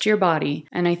distrust your body.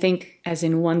 And I think as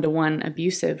in one-to-one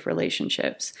abusive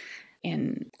relationships,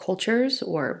 in cultures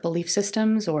or belief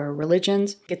systems or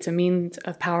religions, it's a means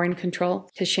of power and control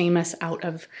to shame us out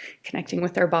of connecting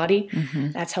with our body.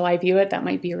 That's how I view it. That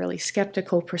might be a really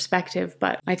skeptical perspective,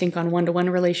 but I think on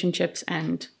one-to-one relationships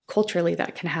and culturally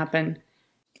that can happen.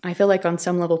 I feel like on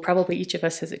some level, probably each of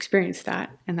us has experienced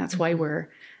that, and that's why we're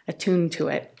attuned to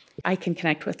it. I can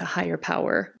connect with a higher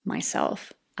power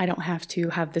myself. I don't have to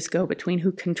have this go-between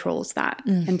who controls that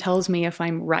and tells me if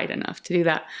I'm right enough to do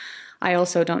that. I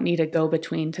also don't need a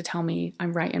go-between to tell me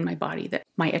I'm right in my body, that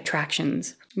my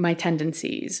attractions, my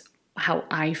tendencies, how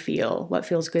I feel, what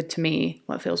feels good to me,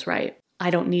 what feels right. I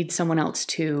don't need someone else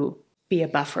to be a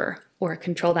buffer or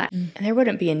control that. And there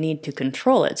wouldn't be a need to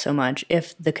control it so much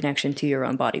if the connection to your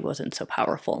own body wasn't so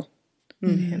powerful.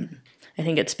 I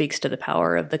think it speaks to the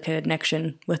power of the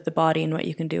connection with the body and what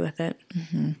you can do with it.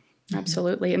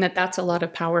 Absolutely. And that's a lot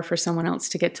of power for someone else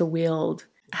to get to wield.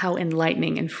 How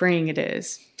enlightening and freeing it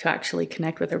is to actually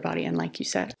connect with their body. And like you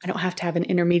said, I don't have to have an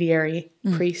intermediary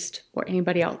priest or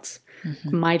anybody else.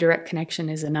 My direct connection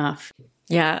is enough.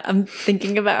 Yeah, I'm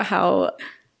thinking about how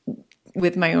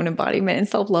with my own embodiment and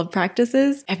self-love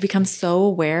practices, I've become so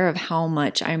aware of how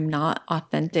much I'm not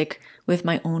authentic with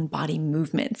my own body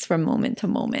movements from moment to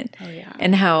moment. Oh, yeah.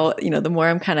 And how, the more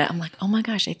I'm like, oh my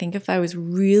gosh, I think if I was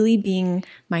really being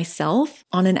myself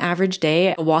on an average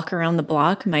day, a walk around the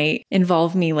block might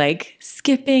involve me like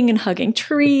skipping and hugging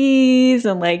trees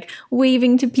and like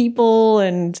waving to people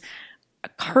and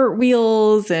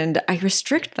cartwheels, and I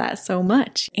restrict that so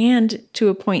much. And to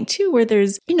a point too, where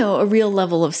there's, a real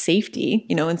level of safety,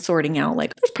 in sorting out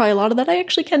like, there's probably a lot of that I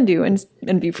actually can do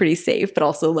and be pretty safe. But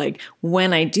also like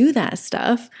when I do that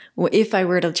stuff, if I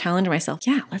were to challenge myself,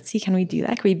 let's see, can we do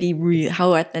that? Can we be real?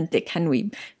 How authentic can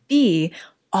we be?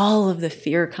 All of the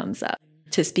fear comes up.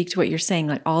 To speak to what you're saying,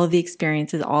 like all of the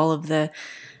experiences, all of the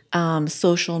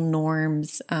social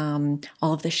norms,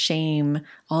 all of the shame,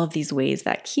 all of these ways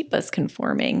that keep us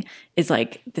conforming is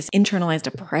like this internalized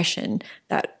oppression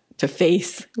that to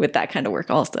face with that kind of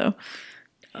work also.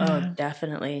 Oh,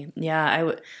 definitely. Yeah,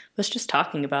 I was just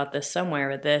talking about this somewhere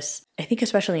with this. I think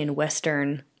especially in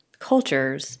Western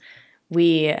cultures,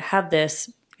 we have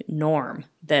this norm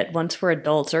that once we're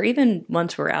adults or even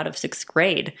once we're out of 6th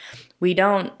grade, we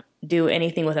don't do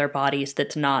anything with our bodies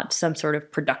that's not some sort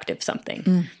of productive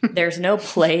something. There's no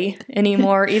play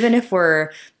anymore. Even if we're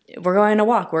going on a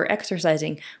walk, we're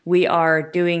exercising, we are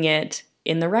doing it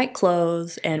in the right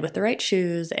clothes and with the right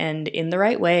shoes and in the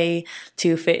right way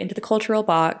to fit into the cultural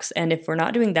box. And if we're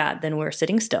not doing that, then we're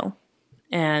sitting still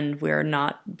and we're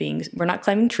not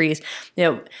climbing trees.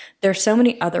 There's so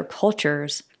many other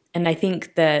cultures. And I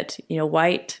think that,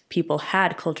 white people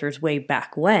had cultures way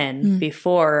back when,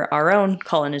 before our own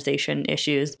colonization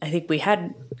issues. I think we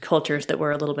had cultures that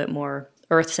were a little bit more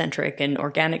earth-centric and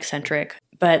organic-centric.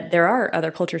 But there are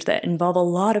other cultures that involve a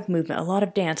lot of movement, a lot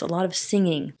of dance, a lot of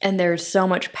singing. And there's so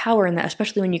much power in that,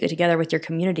 especially when you get together with your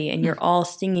community and you're all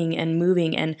singing and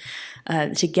moving and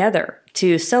together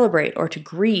to celebrate or to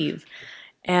grieve.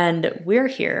 And we're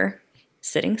here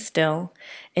sitting still.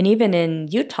 And even in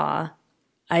Utah,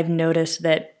 I've noticed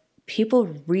that people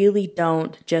really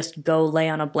don't just go lay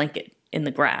on a blanket in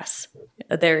the grass.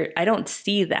 I don't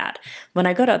see that. When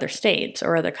I go to other states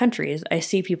or other countries, I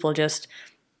see people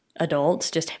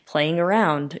adults just playing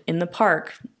around in the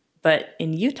park. But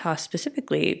in Utah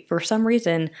specifically, for some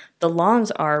reason, the lawns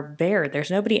are bare.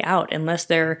 There's nobody out unless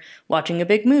they're watching a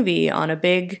big movie on a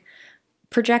big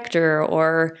projector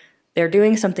or they're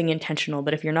doing something intentional.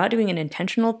 But if you're not doing an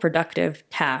intentional, productive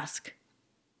task,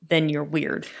 then you're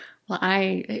weird. Well,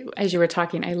 as you were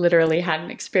talking, I literally had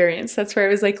an experience. That's where I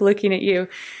was like looking at you,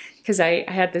 because I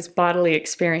had this bodily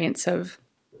experience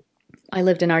I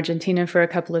lived in Argentina for a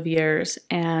couple of years,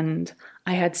 and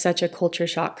I had such a culture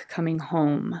shock coming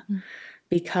home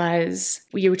because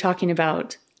you were talking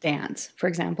about dance, for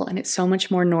example, and it's so much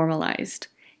more normalized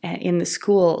in the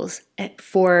schools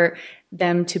for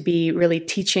them to be really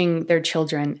teaching their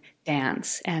children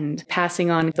dance and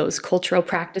passing on those cultural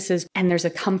practices. And there's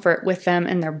a comfort with them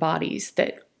and their bodies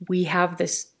that we have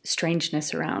this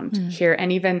strangeness around here.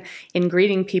 And even in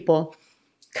greeting people,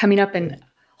 coming up and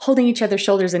holding each other's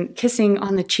shoulders and kissing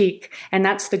on the cheek. And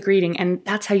that's the greeting. And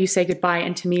that's how you say goodbye.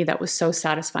 And to me, that was so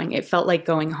satisfying. It felt like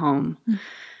going home.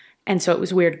 And so it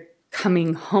was weird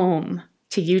coming home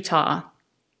to Utah.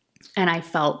 And I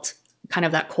felt kind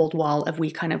of that cold wall of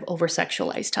we kind of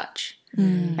over-sexualize touch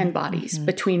and bodies,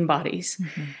 between bodies.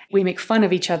 We make fun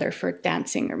of each other for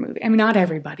dancing or moving. I mean, not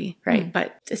everybody, right?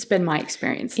 But it's been my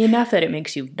experience. Enough that it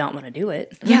makes you not want to do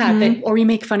it. Yeah. Or we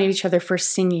make fun of each other for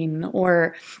singing,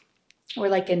 or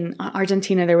like in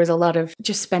Argentina, there was a lot of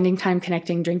just spending time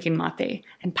connecting, drinking mate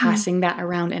and passing that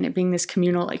around and it being this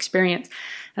communal experience.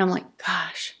 And I'm like,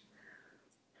 gosh,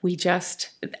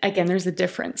 again, there's a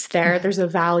difference there. There's a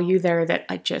value there that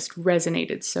I just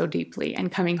resonated so deeply.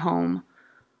 And coming home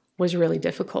was really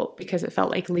difficult because it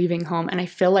felt like leaving home. And I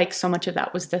feel like so much of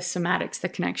that was the somatics, the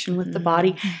connection with the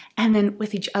body, and then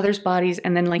with each other's bodies.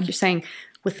 And then, like you're saying,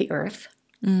 with the earth,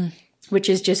 which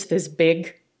is just this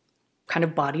big kind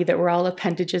of body that we're all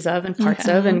appendages of and parts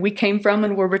of. And we came from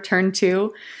and were returned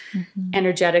to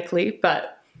energetically.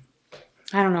 But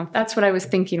I don't know. That's what I was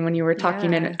thinking when you were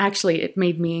talking. And actually, it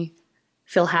made me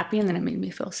feel happy, and then it made me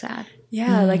feel sad.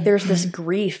 Yeah, like there's this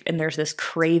grief and there's this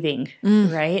craving,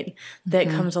 right, that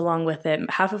comes along with it.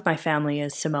 Half of my family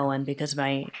is Samoan because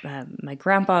my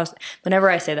grandpa, whenever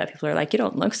I say that, people are like, you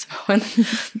don't look Samoan.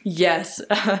 Yes,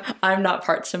 I'm not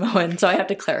part Samoan, so I have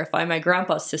to clarify. My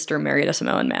grandpa's sister married a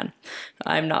Samoan man.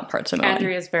 I'm not part Samoan.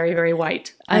 Andrea is very, very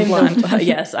white. I'm blonde.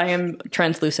 Yes, I am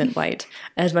translucent white.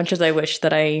 As much as I wish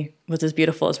that I was as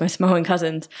beautiful as my Samoan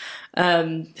cousins,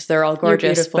 because they're all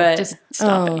gorgeous. You're beautiful. But just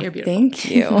stop it. You're beautiful.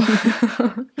 Thank you.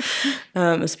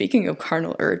 Speaking of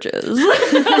carnal urges,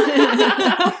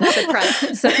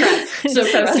 suppress those.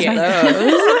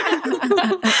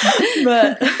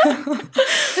 But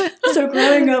so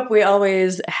growing up, we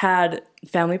always had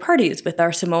family parties with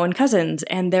our Samoan cousins,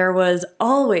 and there was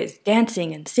always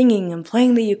dancing and singing and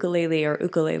playing the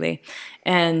ukulele,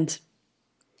 and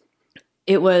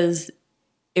it was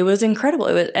incredible.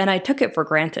 And I took it for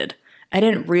granted. I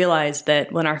didn't realize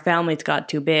that when our families got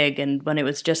too big and when it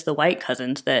was just the white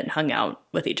cousins that hung out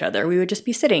with each other, we would just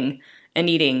be sitting and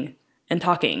eating and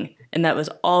talking. And that was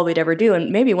all we'd ever do. And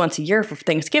maybe once a year for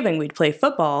Thanksgiving, we'd play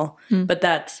football, but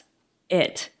that's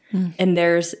it. And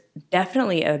there's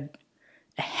definitely a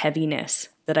heaviness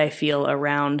that I feel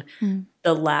around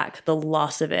the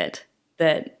loss of it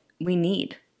that we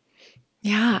need.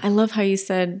 Yeah, I love how you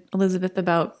said, Elizabeth,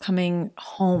 about coming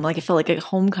home. Like, it felt like a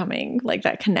homecoming, like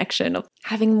that connection of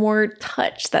having more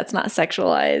touch that's not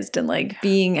sexualized, and like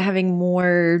having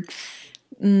more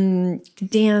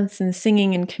dance and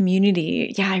singing and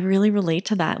community. Yeah, I really relate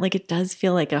to that. Like, it does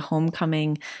feel like a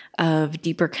homecoming of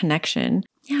deeper connection.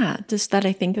 Yeah, just that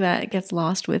I think that gets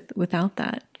lost without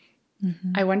that.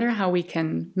 I wonder how we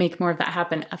can make more of that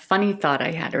happen. A funny thought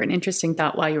I had, or an interesting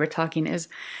thought while you were talking, is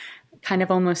kind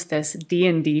of almost this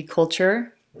D&D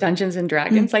culture, Dungeons and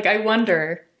Dragons. Like, I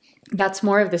wonder, that's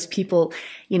more of this people,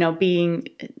 being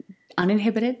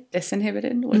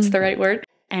disinhibited, what's the right word?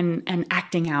 And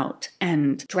acting out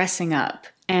and dressing up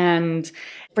and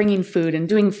bringing food and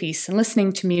doing feasts and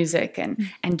listening to music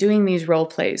and doing these role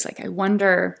plays. Like, I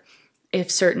wonder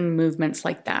if certain movements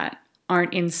like that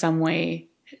aren't in some way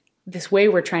this way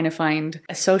we're trying to find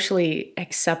a socially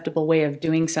acceptable way of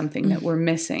doing something that we're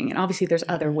missing. And obviously there's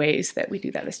other ways that we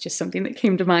do that. It's just something that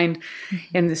came to mind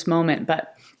in this moment.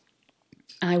 But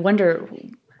I wonder,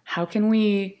 how can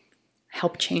we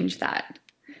help change that?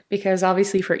 Because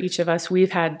obviously for each of us,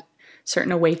 we've had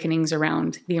certain awakenings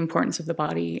around the importance of the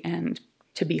body and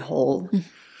to be whole.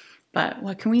 But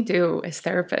what can we do as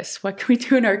therapists? What can we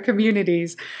do in our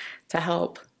communities to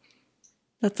help?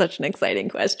 That's such an exciting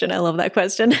question. I love that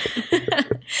question.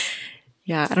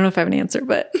 Yeah, I don't know if I have an answer,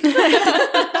 but because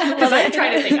I'm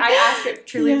trying to think. I ask it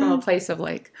truly from a place of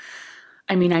like,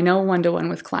 I mean, I know one-to-one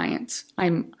with clients.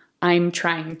 I'm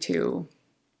trying to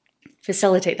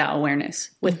facilitate that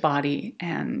awareness with body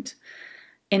and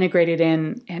integrate it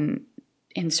in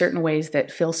certain ways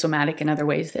that feel somatic and other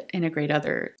ways that integrate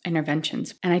other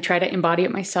interventions. And I try to embody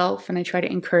it myself, and I try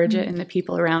to encourage it in the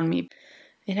people around me.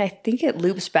 And I think it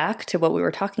loops back to what we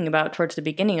were talking about towards the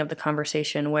beginning of the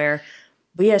conversation, where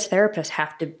we as therapists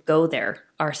have to go there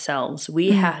ourselves.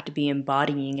 We have to be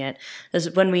embodying it.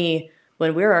 Because when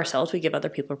we're ourselves, we give other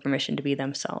people permission to be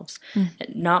themselves,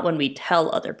 not when we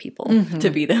tell other people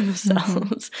to be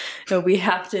themselves. No, we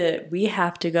have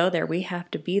to go there. We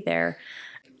have to be there.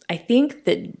 I think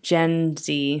that Gen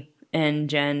Z and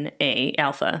Gen A,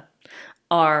 Alpha,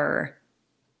 are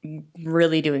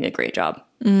really doing a great job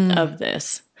of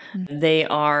this. They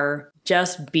are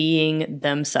just being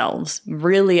themselves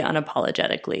really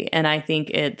unapologetically. And I think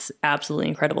it's absolutely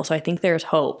incredible. So I think there's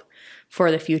hope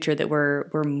for the future that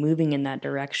we're moving in that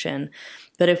direction.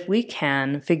 But if we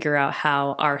can figure out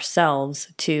how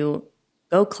ourselves to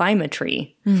go climb a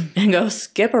tree and go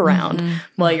skip around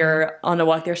while you're on a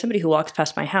walk. There's somebody who walks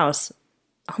past my house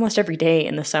almost every day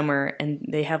in the summer, and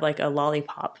they have like a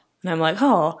lollipop. And I'm like,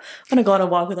 oh, I'm going to go on a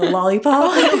walk with a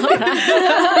lollipop.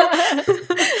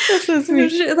 That's so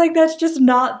sweet. Like, that's just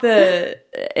not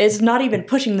it's not even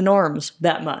pushing the norms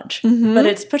that much. But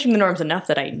it's pushing the norms enough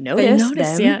that I notice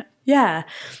them. Yeah. Yeah.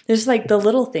 There's like the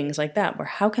little things like that where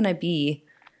how can I be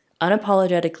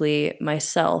unapologetically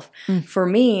myself? For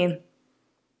me,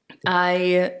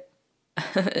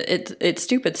 it's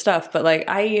stupid stuff, but like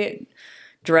I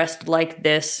dressed like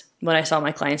this when I saw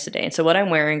my clients today. And so what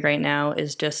I'm wearing right now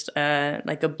is just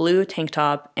like a blue tank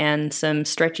top and some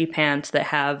stretchy pants that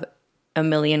have a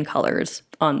million colors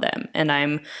on them. And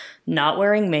I'm not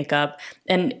wearing makeup.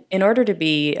 And in order to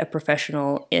be a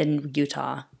professional in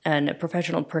Utah and a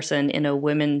professional person in a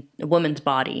woman's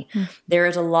body, there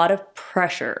is a lot of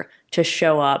pressure to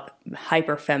show up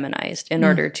hyper feminized in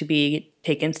order to be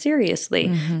taken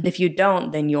seriously. If you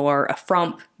don't, then you're a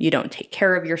frump. You don't take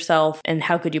care of yourself. And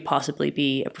how could you possibly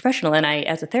be a professional? And I,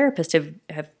 as a therapist,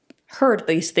 have heard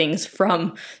these things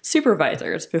from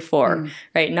supervisors before,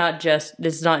 right?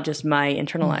 It's not just my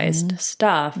internalized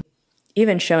stuff.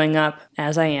 Even showing up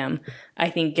as I am, I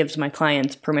think gives my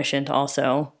clients permission to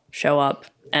also show up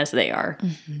as they are.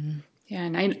 Yeah,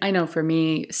 and I know for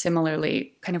me,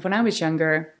 similarly, kind of when I was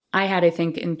younger, I had, I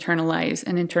think, an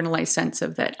internalized sense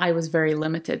of that I was very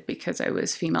limited because I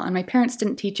was female. And my parents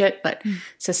didn't teach it, but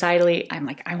societally, I'm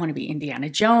like, I want to be Indiana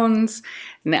Jones.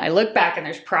 And then I look back and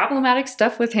there's problematic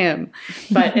stuff with him.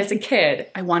 But as a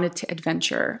kid, I wanted to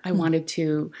adventure. I wanted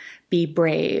to be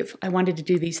brave. I wanted to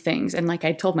do these things. And like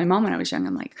I told my mom when I was young,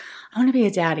 I'm like, I want to be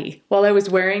a daddy while I was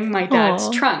wearing my dad's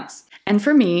trunks. And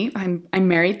for me, I'm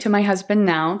married to my husband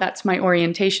now. That's my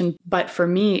orientation. But for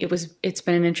me, it's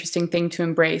been an interesting thing to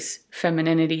embrace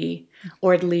femininity,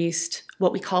 or at least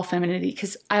what we call femininity,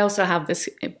 because I also have this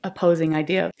opposing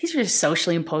idea of these are just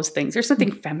socially imposed things. There's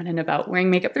nothing feminine about wearing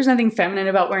makeup. There's nothing feminine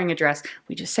about wearing a dress.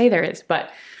 We just say there is.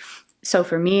 But so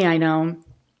for me, I know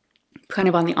kind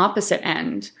of on the opposite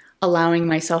end, allowing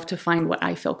myself to find what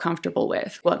I feel comfortable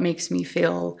with, what makes me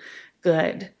feel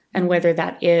good, and whether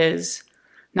that is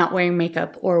not wearing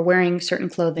makeup or wearing certain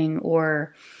clothing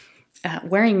or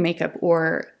wearing makeup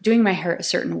or doing my hair a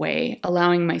certain way,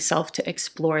 allowing myself to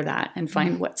explore that and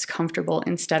find what's comfortable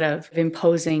instead of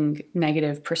imposing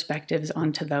negative perspectives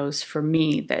onto those for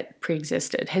me that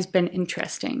pre-existed has been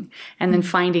interesting. And then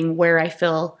finding where I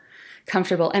feel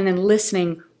comfortable and then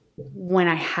listening when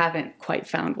I haven't quite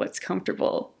found what's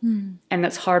comfortable. And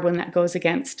that's hard when that goes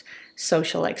against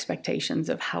social expectations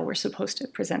of how we're supposed to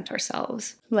present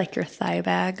ourselves. Like your thigh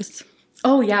bags.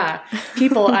 Oh yeah.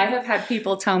 I have had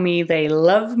people tell me they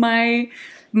love my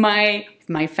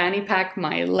fanny pack,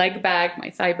 my leg bag,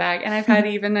 my thigh bag. And I've had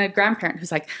even a grandparent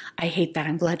who's like, I hate that.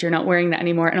 I'm glad you're not wearing that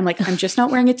anymore. And I'm like, I'm just not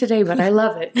wearing it today, but I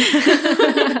love it.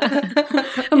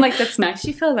 I'm like, that's nice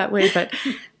you feel that way, but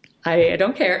I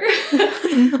don't care.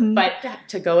 But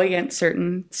to go against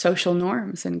certain social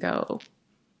norms and go,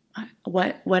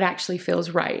 what actually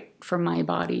feels right for my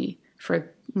body,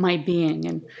 for my being,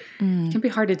 and it can be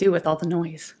hard to do with all the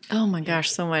noise. Oh my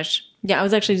gosh, so much. Yeah, I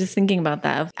was actually just thinking about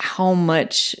that, of how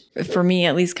much, for me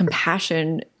at least,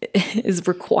 compassion is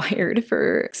required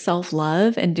for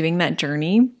self-love and doing that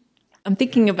journey. I'm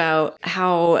thinking about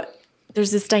how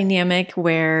there's this dynamic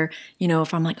where,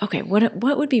 if I'm like, okay,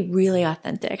 what would be really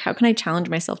authentic? How can I challenge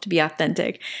myself to be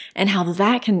authentic? And how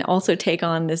that can also take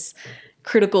on this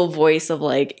critical voice of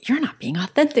like, you're not being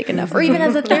authentic enough. Or even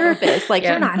as a therapist, like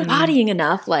you're not embodying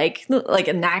enough, like,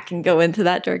 and that can go into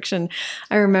that direction.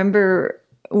 I remember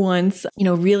once,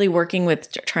 really working with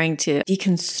trying to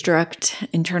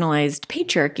deconstruct internalized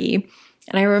patriarchy.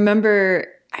 And I remember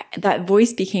that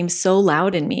voice became so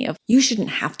loud in me of, you shouldn't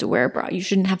have to wear a bra. You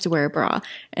shouldn't have to wear a bra.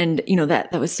 And,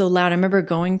 that was so loud. I remember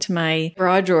going to my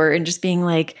bra drawer and just being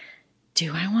like,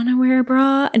 do I want to wear a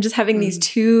bra? And just having these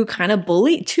two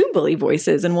bully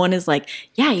voices. And one is like,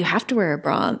 yeah, you have to wear a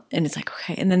bra. And it's like,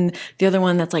 okay. And then the other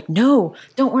one that's like, no,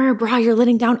 don't wear a bra. You're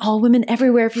letting down all women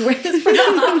everywhere if you wear this bra.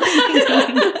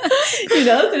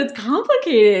 So it's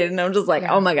complicated. And I'm just like,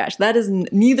 oh my gosh, that is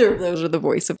neither of those are the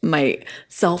voice of my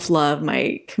self-love,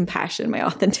 my compassion, my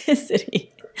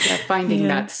authenticity. Yeah, finding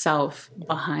that self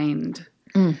behind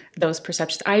those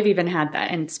perceptions. I've even had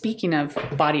that. And speaking of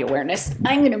body awareness,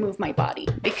 I'm going to move my body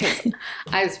because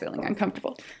I was feeling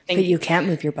uncomfortable. But you can't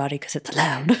move your body because it's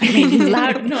loud.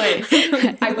 Loud noise.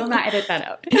 I will not edit that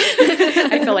out.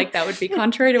 I feel like that would be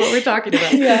contrary to what we're talking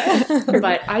about. Yeah.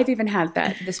 But I've even had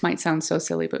that. This might sound so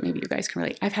silly, but maybe you guys can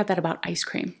relate. I've had that about ice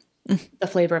cream, the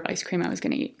flavor of ice cream I was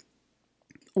going to eat,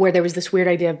 where there was this weird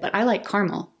idea of, but I like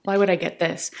caramel. Why would I get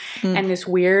this? And this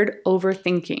weird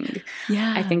overthinking.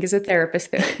 Yeah. I think as a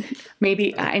therapist that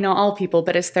maybe, I know all people,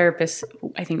 but as therapists,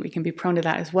 I think we can be prone to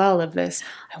that as well, of this,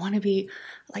 I want to be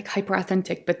like hyper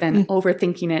authentic, but then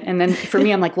overthinking it. And then for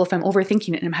me, I'm like, well, if I'm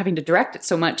overthinking it and I'm having to direct it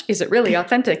so much, is it really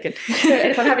authentic? And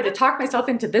if I'm having to talk myself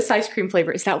into this ice cream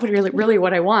flavor, is that really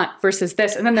what I want versus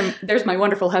this? And then there's my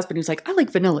wonderful husband who's like, I like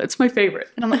vanilla. It's my favorite.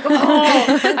 And I'm like,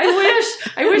 oh,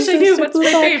 I wish I knew what's my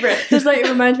favorite. Just like, it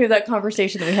reminds me of that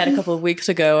conversation that we had a couple of weeks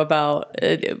ago about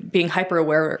being hyper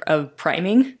aware of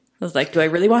priming. I was like, do I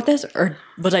really want this? Or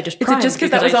was I just primed? Just because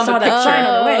that was on the picture?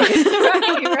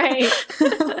 Right.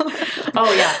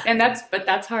 Oh yeah. And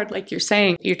that's hard. Like you're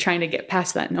saying, you're trying to get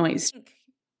past that noise.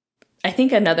 I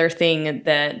think another thing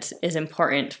that is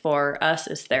important for us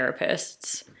as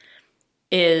therapists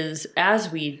is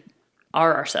as we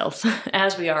are ourselves,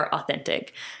 as we are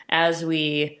authentic, as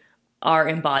we are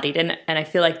embodied. And I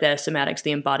feel like the somatics,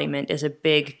 the embodiment, is a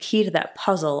big key to that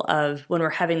puzzle of when we're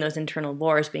having those internal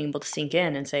wars, being able to sink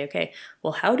in and say, okay,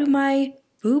 well, how do my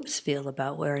boobs feel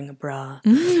about wearing a bra?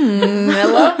 I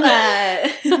love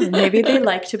that. Maybe they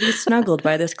like to be snuggled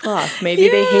by this cloth. Maybe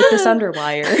they hate this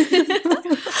underwire.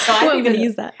 So I'm going to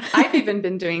use that. I've even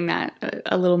been doing that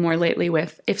a little more lately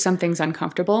with, if something's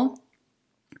uncomfortable,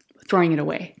 throwing it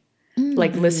away.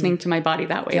 Like listening to my body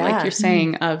that way, like you're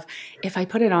saying, of if I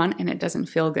put it on and it doesn't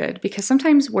feel good, because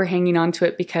sometimes we're hanging on to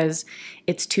it because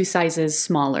it's 2 sizes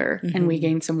smaller and we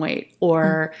gain some weight,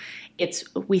 or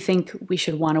we think we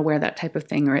should want to wear that type of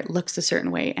thing, or it looks a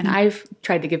certain way. And I've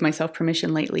tried to give myself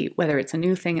permission lately, whether it's a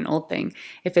new thing, an old thing,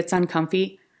 if it's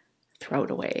uncomfy, throw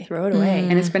it away.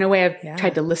 And it's been a way I've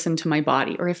tried to listen to my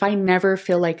body. Or if I never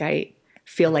feel like I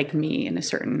feel like me in a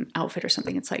certain outfit or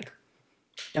something, it's like,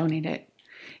 donate it.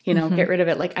 Get rid of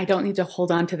it. Like, I don't need to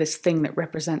hold on to this thing that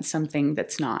represents something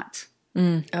that's not.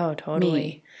 Oh, totally.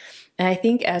 Me. And I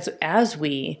think as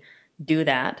we do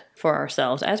that for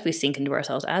ourselves, as we sink into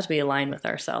ourselves, as we align with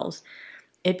ourselves,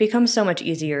 it becomes so much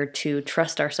easier to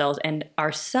trust ourselves and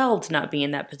ourselves not be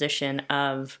in that position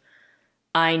of,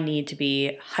 I need to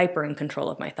be hyper in control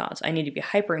of my thoughts. I need to be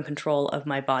hyper in control of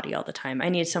my body all the time. I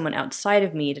need someone outside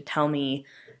of me to tell me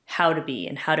how to be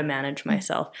and how to manage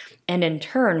myself. And in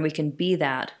turn, we can be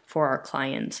that for our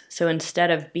clients. So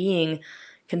instead of being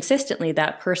consistently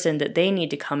that person that they need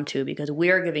to come to because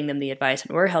we're giving them the advice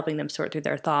and we're helping them sort through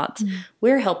their thoughts,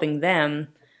 we're helping them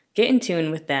get in tune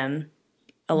with them,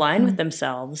 align with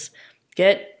themselves,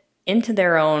 get into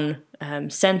their own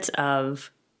sense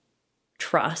of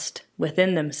trust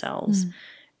within themselves,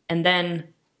 and then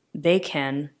they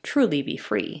can truly be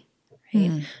free.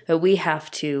 Right? But we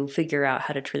have to figure out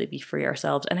how to truly be free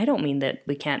ourselves. And I don't mean that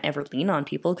we can't ever lean on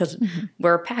people, because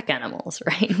we're pack animals,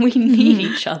 right? We need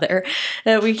each other.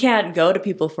 We can't go to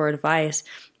people for advice.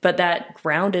 But that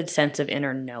grounded sense of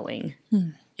inner knowing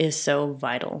is so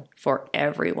vital for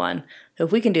everyone. So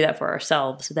if we can do that for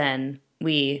ourselves, then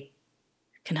we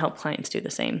can help clients do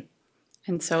the same.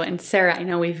 And Sarah, I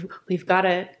know we've got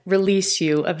to release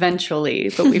you eventually,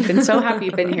 but we've been so happy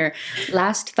you've been here.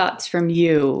 Last thoughts from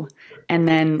you, and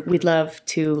then we'd love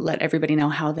to let everybody know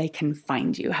how they can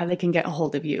find you, how they can get a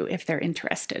hold of you if they're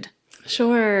interested.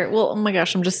 Sure. Well, oh my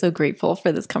gosh, I'm just so grateful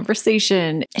for this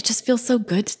conversation. It just feels so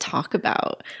good to talk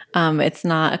about. It's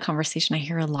not a conversation I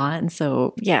hear a lot. And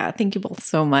so, yeah, thank you both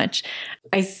so much.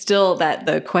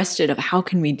 The question of how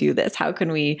can we do this? How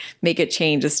can we make it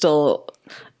change is still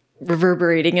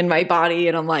reverberating in my body.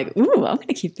 And I'm like, ooh, I'm going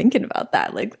to keep thinking about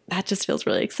that. Like, that just feels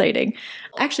really exciting.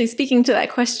 Actually, speaking to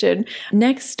that question,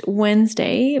 next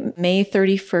Wednesday, May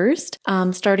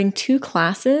 31st, starting 2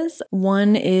 classes.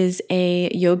 One is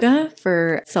a yoga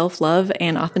for self-love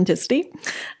and authenticity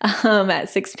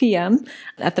at 6 p.m.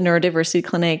 at the Neurodiversity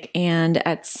Clinic. And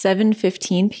at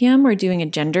 7:15 p.m., we're doing a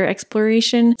gender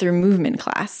exploration through movement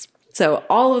class. So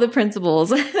all of the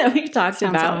principles that we've talked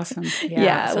about, awesome.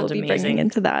 We'll be bringing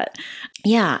into that.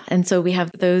 Yeah. And so we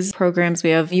have those programs.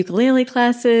 We have ukulele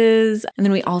classes, and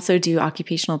then we also do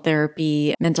occupational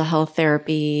therapy, mental health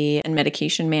therapy, and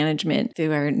medication management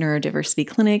through our neurodiversity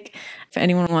clinic. If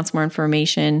anyone wants more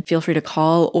information, feel free to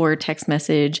call or text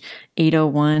message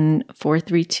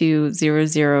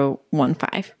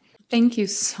 801-432-0015. Thank you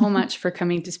so much for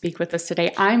coming to speak with us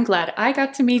today. I'm glad I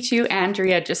got to meet you.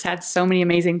 Andrea just had so many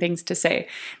amazing things to say.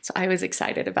 So I was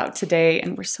excited about today,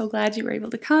 and we're so glad you were able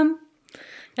to come.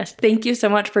 Yes, thank you so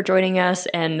much for joining us.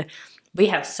 And we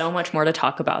have so much more to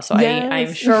talk about. So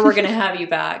I'm sure we're going to have you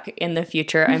back in the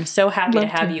future. I'm so happy to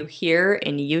have you here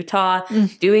in Utah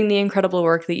doing the incredible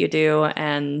work that you do.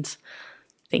 And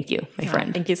thank you, my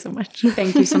friend. Thank you so much.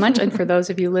 Thank you so much. And for those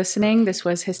of you listening, this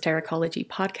was Hystericology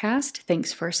Podcast.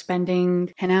 Thanks for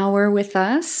spending an hour with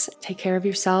us. Take care of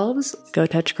yourselves. Go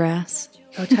touch grass.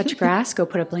 Go touch grass. Go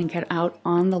put a blanket out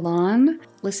on the lawn.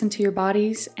 Listen to your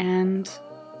bodies and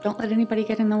don't let anybody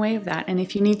get in the way of that. And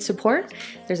if you need support,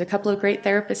 there's a couple of great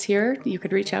therapists here you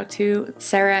could reach out to,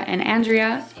 Sarah and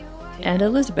Andrea. And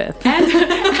Elizabeth. And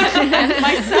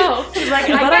myself. She's like,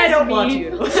 but I don't want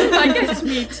you. I guess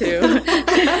me too.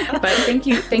 But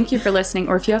thank you for listening.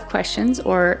 Or if you have questions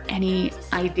or any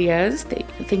ideas,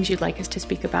 things you'd like us to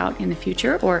speak about in the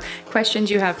future, or questions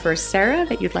you have for Sarah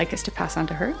that you'd like us to pass on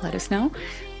to her, let us know.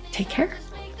 Take care.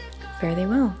 Fare thee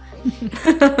well.